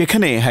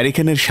 সেখানে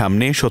হ্যারিকেনের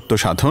সামনে সত্য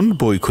সাধন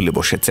বই খুলে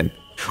বসেছেন।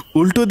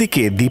 উল্টো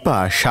দিকে দীপা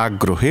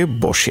সাগ্রহে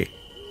বসে।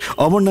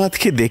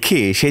 অমরনাথকে দেখে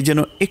সে যেন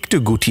একটু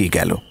গুটিয়ে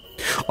গেল।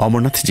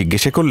 অমরনাথ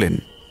জিজ্ঞাসা করলেন,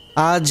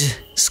 আজ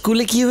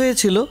স্কুলে কি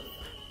হয়েছিল?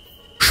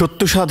 সত্য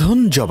সাধন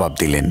জবাব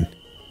দিলেন,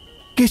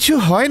 কিছু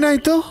হয় নাই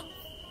তো।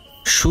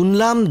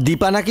 শুনলাম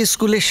দীপা নাকি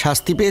স্কুলে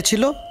শাস্তি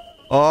পেয়েছিল।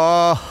 ও,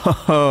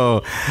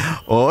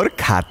 ওর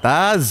খাতা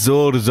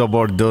জোর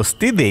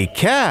জবরদস্তি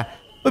দেখা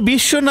ও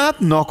বিশ্বনাথ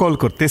নকল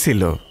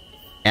করতেছিল।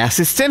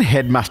 অ্যাসিস্ট্যান্ট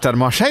হেডমাস্টার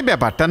মশাই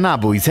ব্যাপারটা না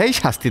বুঝাই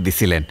শাস্তি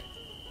দিছিলেন।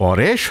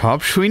 পরে সব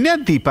শুইনা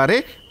দীপারে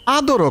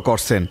আদরও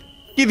করছেন।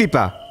 কি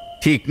দীপা,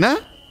 ঠিক না?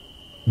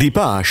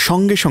 দীপা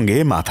সঙ্গে সঙ্গে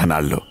মাথা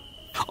নাড়ল।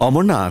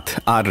 অমরনাথ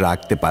আর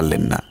রাখতে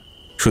পারলেন না,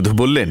 শুধু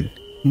বললেন,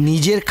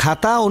 নিজের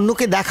খাতা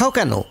অন্যকে দেখাও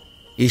কেন?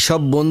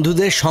 এসব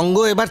বন্ধুদের সঙ্গ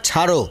এবার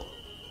ছাড়ো।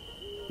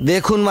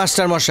 দেখুন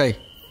মাস্টার মশাই,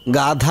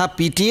 গাধা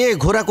পিটিয়ে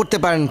ঘোড়া করতে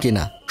পারেন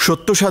কিনা।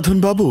 সত্য সাধন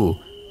বাবু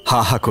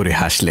হা হা করে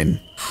হাসলেন।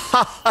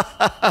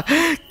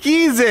 কি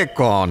যে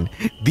কন,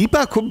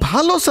 দীপা খুব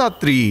ভালো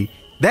ছাত্রী।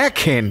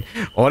 দেখেন,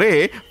 ওরে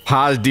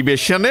ফার্স্ট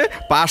ডিভিশনে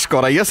পাশ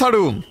করাইয়া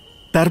ছাড়ুম।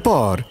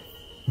 তারপর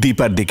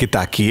দীপার দিকে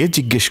তাকিয়ে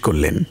জিজ্ঞেস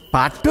করলেন,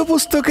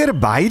 পাঠ্যপুস্তকের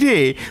বাইরে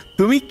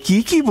তুমি কি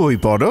কি বই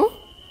পড়ো?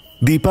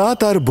 দীপা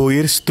তার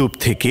বইয়ের স্তূপ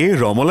থেকে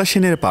রমলা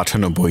সেনের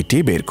পাঠানো বইটি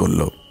বের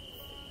করল।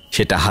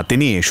 সেটা হাতে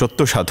নিয়ে সত্য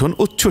সাধন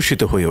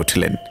উচ্ছ্বসিত হয়ে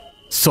উঠলেন।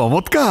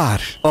 চমৎকার!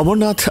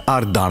 অমরনাথ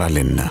আর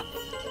দাঁড়ালেন না।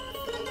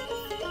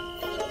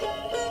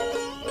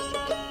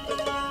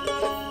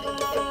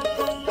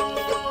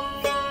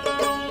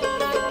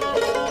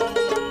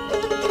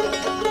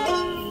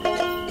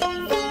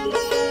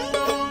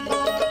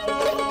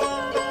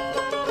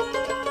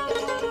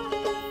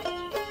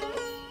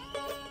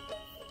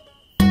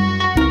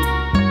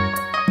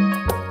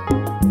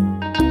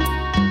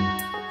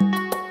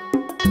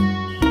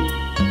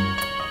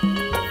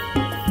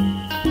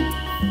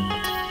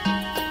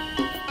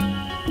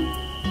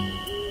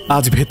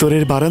 আজ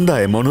ভেতরের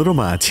বারান্দায়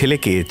মনোরমা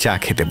ছেলেকে চা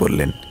খেতে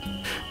বললেন।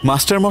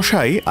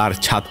 মাস্টারমশাই আর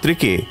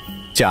ছাত্রীকে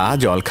চা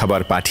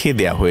জলখাবার পাঠিয়ে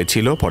দেয়া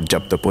হয়েছিল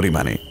পর্যাপ্ত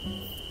পরিমাণে।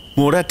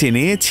 মোড়া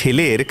টেনে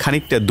ছেলের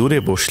খানিকটা দূরে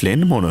বসলেন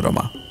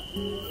মনোরমা।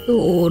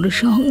 তোর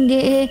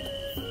সঙ্গে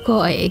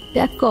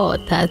কয়েকটা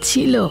কথা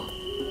ছিল।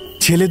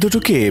 ছেলে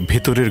দুটোকে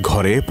ভেতরের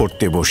ঘরে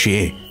পড়তে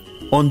বসিয়ে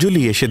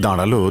অঞ্জলি এসে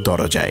দাঁড়ালো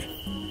দরজায়।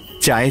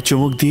 চায়ে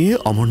চুমুক দিয়ে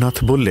অমরনাথ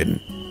বললেন,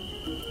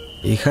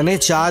 এখানে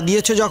চা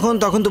দিয়েছো যখন,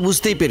 তখন তো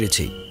বুঝতেই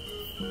পেরেছি।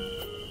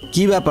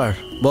 কি ব্যাপার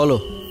বলো।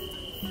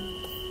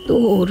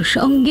 তোর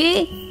সঙ্গে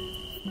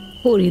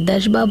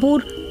হরিদাস বাবুর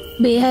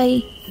বেহাই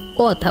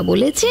কথা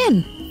বলেছেন?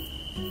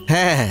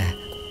 হ্যাঁ,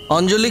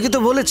 অঞ্জলিকে তো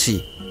বলেছি।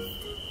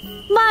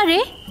 বারে,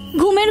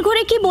 ঘুমের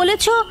ঘরে কি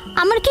বলেছ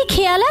আমার কি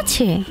খেয়াল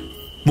আছে?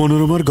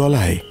 মনোরমার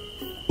গলায়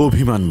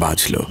অভিমান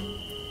বাজল।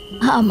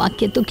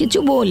 আমাকে তো কিছু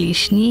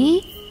বলিসনি।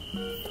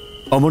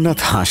 অমরনাথ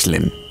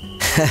হাসলেন।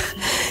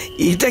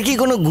 এটা কি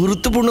কোনো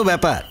গুরুত্বপূর্ণ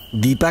ব্যাপার?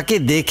 দীপাকে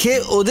দেখে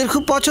ওদের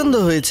খুব পছন্দ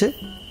হয়েছে।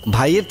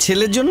 ভাইয়ের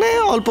ছেলের জন্য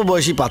অল্প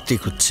বয়সী পাত্রী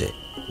খুঁজছে।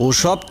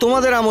 ওসব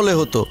তোমাদের আমলে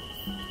হতো।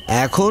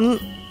 এখন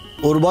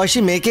ওর বয়সী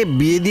মেয়েকে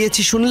বিয়ে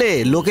দিয়েছি শুনলে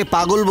লোকে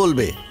পাগল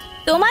বলবে।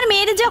 তোমার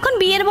মেয়ের যখন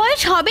বিয়ের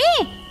বয়স হবে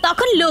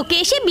তখন লোকে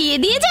এসে বিয়ে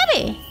দিয়ে যাবে।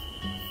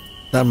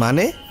 তার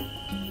মানে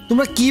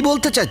তোমরা কি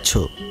বলতে চাচ্ছ?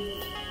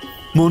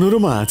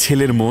 মনোরমা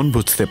ছেলের মন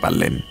বুঝতে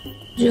পারলেন।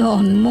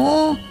 জন্ম,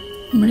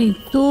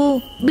 মৃত্যু,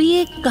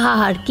 বিয়ে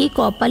কার কি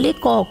কপালে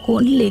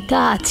কখন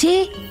লেখা আছে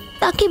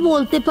তা কি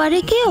বলতে পারে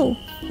কেউ?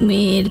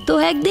 মেয়ের তো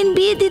একদিন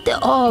বিয়ে দিতে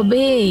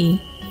হবেই।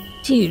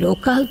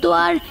 চিরকাল তো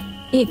আর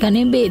এখানে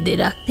বেঁধে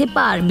রাখতে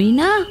পারবি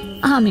না।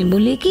 আমি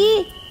বলি কি,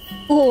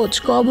 খোঁজ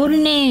খবর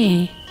নে,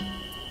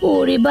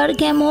 পরিবার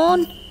কেমন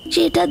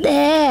সেটা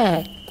দেখ।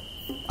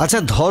 আচ্ছা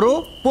ধরো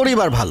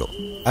পরিবার ভালো,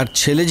 আর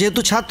ছেলে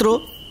যেহেতু ছাত্র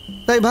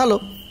তাই ভালো,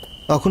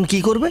 তখন কি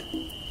করবে?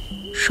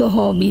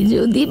 সবই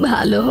যদি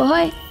ভালো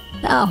হয়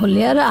তাহলে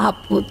আর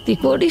আপত্তি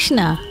করিস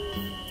না।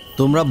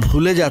 তোমরা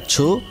ভুলে যাচ্ছ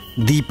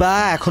দীপা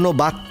এখনো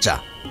বাচ্চা।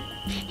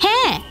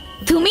 হ্যাঁ,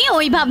 তুমি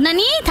ওই ভাবনা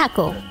নিয়েই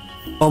থাকো।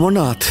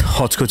 অমরনাথ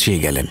হচকচিয়ে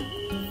গেলেন।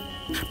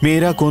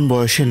 মেয়েরা কোন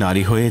বয়সে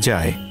নারী হয়ে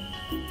যায়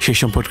সে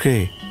সম্পর্কে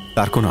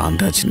তার কোনো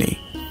আন্দাজ নেই।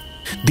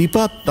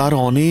 দীপা তার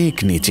অনেক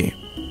নিচে।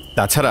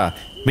 তাছাড়া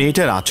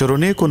মেয়েটার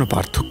আচরণে কোনো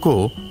পার্থক্য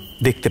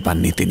দেখতে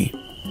পাননি তিনি।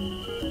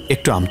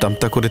 একটু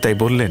আমতামতা করে তাই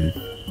বললেন,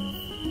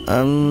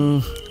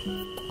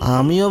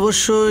 আমি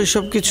অবশ্য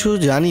এসব কিছু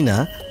জানি না।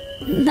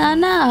 না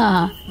না,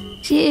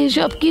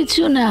 সেসব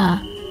কিছু না,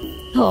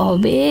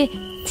 তবে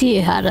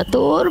চেহারা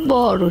তোর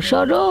বড়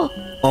সড়ো।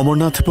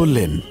 অমরনাথ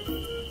বললেন,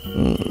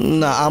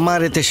 না, আমার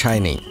এতে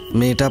সায় নেই।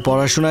 মেয়েটা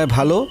পড়াশোনায়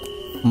ভালো,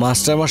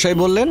 মাস্টারমশাই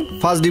বললেন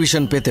ফার্স্ট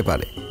ডিভিশন পেতে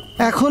পারে।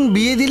 এখন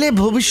বিয়ে দিলে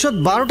ভবিষ্যৎ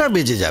 12টা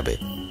বেজে যাবে।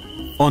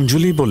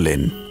 অঞ্জলি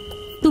বললেন,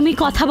 তুমি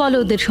কথা বলো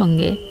ওদের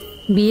সঙ্গে,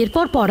 বিয়ের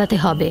পর পড়াতে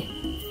হবে।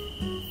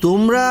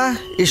 তোমরা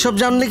এসব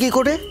জানলে কি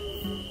করে?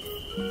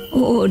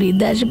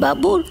 হরিদাস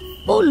বাবুর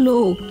ও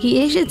লোক কি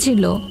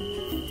এসেছিল।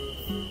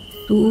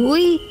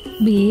 তুই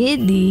বিয়ে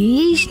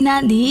দিস না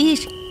দিস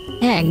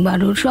একবার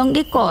ওর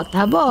সঙ্গে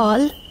কথা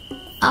বল।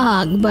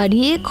 আগ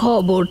বাড়িয়ে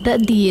খবরটা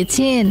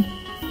দিয়েছেন,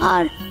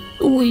 আর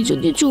তুই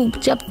যদি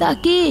চুপচাপ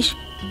থাকিস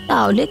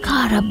তাহলে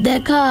খারাপ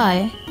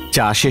দেখায়।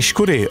 চা শেষ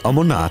করে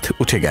অমরনাথ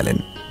উঠে গেলেন।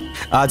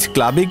 আজ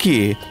ক্লাবে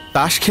গিয়ে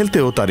তাস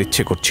খেলতেও তার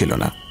ইচ্ছে করছিল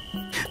না।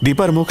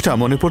 দীপার মুখটা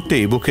মনে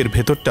পড়তেই বুকের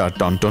ভেতরটা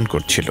টনটন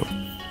করছিল।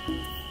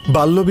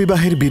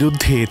 বাল্যবিবাহের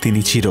বিরুদ্ধে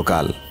তিনি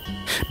চিরকাল।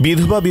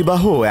 বিধবা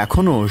বিবাহ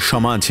এখনো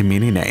সমাজ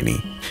মেনে নেয়নি,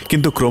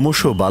 কিন্তু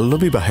ক্রমশ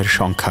বাল্যবিবাহের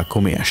সংখ্যা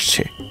কমে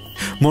আসছে।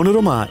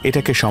 মনোরমা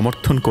এটাকে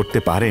সমর্থন করতে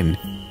পারেন,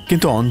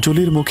 কিন্তু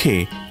অঞ্জলির মুখে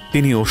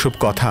তিনি ওসব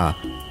কথা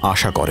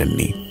আশা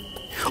করেননি।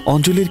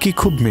 অঞ্জলির কি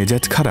খুব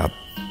মেজাজ খারাপ?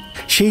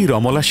 সেই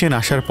রমলা সেন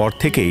আসার পর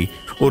থেকেই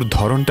ওর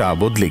ধরনটা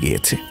বদলে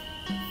গিয়েছে।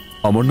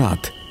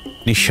 অমরনাথ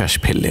নিঃশ্বাস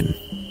ফেললেন।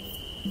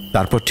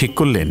 তারপর ঠিক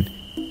করলেন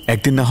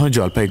একদিন না হয়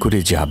জলপাইগুড়ি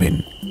যাবেন।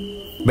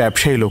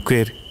 ব্যবসায়ী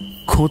লোকের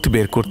খুঁত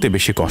বের করতে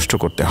বেশি কষ্ট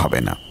করতে হবে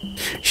না।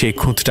 সেই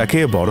খুঁতটাকে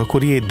বড়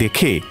করিয়ে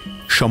দেখে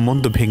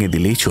সম্বন্ধ ভেঙে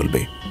দিলেই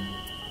চলবে।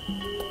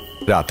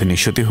 রাত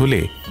নিশতি হলে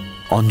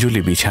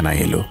অঞ্জলি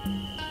বিছানায় এলো।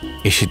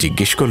 এসে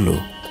জিজ্ঞেস করল,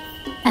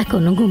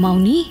 এখনো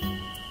ঘুমাওনি?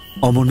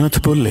 অমরনাথ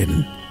বললেন,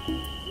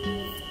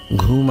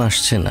 ঘুম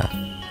আসছে না।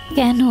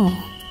 কেন?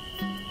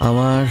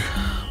 আমার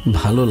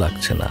ভালো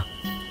লাগছে না।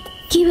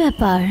 কি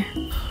ব্যাপার?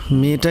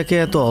 মেয়েটাকে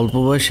এত অল্প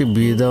বয়সে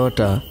বিয়ে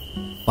দেওয়াটা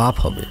পাপ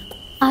হবে।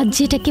 আজ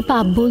যেটাকে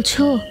পাপ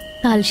বলছো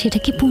কাল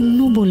সেটাকে পুণ্য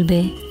বলবে।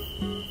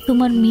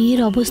 তোমার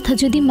মেয়ের অবস্থা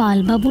যদি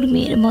মালবাবুর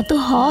মেয়ের মতো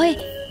হয়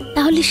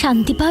তাহলে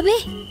শান্তি পাবে।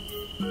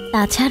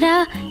 তাছাড়া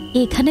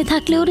এখানে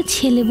থাকলে ওর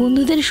ছেলে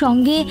বন্ধুদের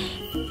সঙ্গে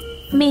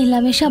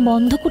মেলামেশা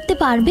বন্ধ করতে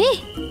পারবে?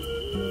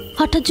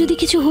 হঠাৎ যদি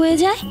কিছু হয়ে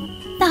যায়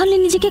তাহলে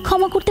নিজেকে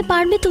ক্ষমা করতে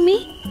পারবে তুমি?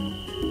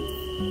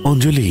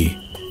 অঞ্জলি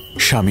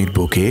স্বামীর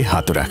বুকে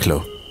হাত রাখল।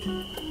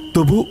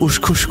 তবু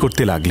উসখুস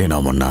করতে লাগলেন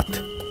অমরনাথ।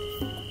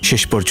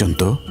 শেষ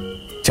পর্যন্ত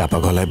চাপা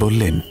গলায়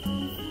বললেন,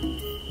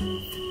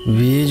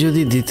 বিয়ে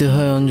যদি দিতে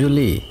হয়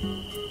অঞ্জলি,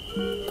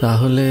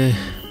 তাহলে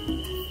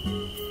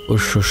ওর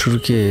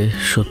শ্বশুরকে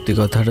সত্যি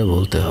কথাটা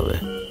বলতে হবে।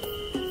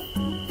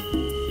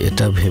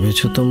 এটা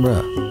ভেবেছো তোমরা?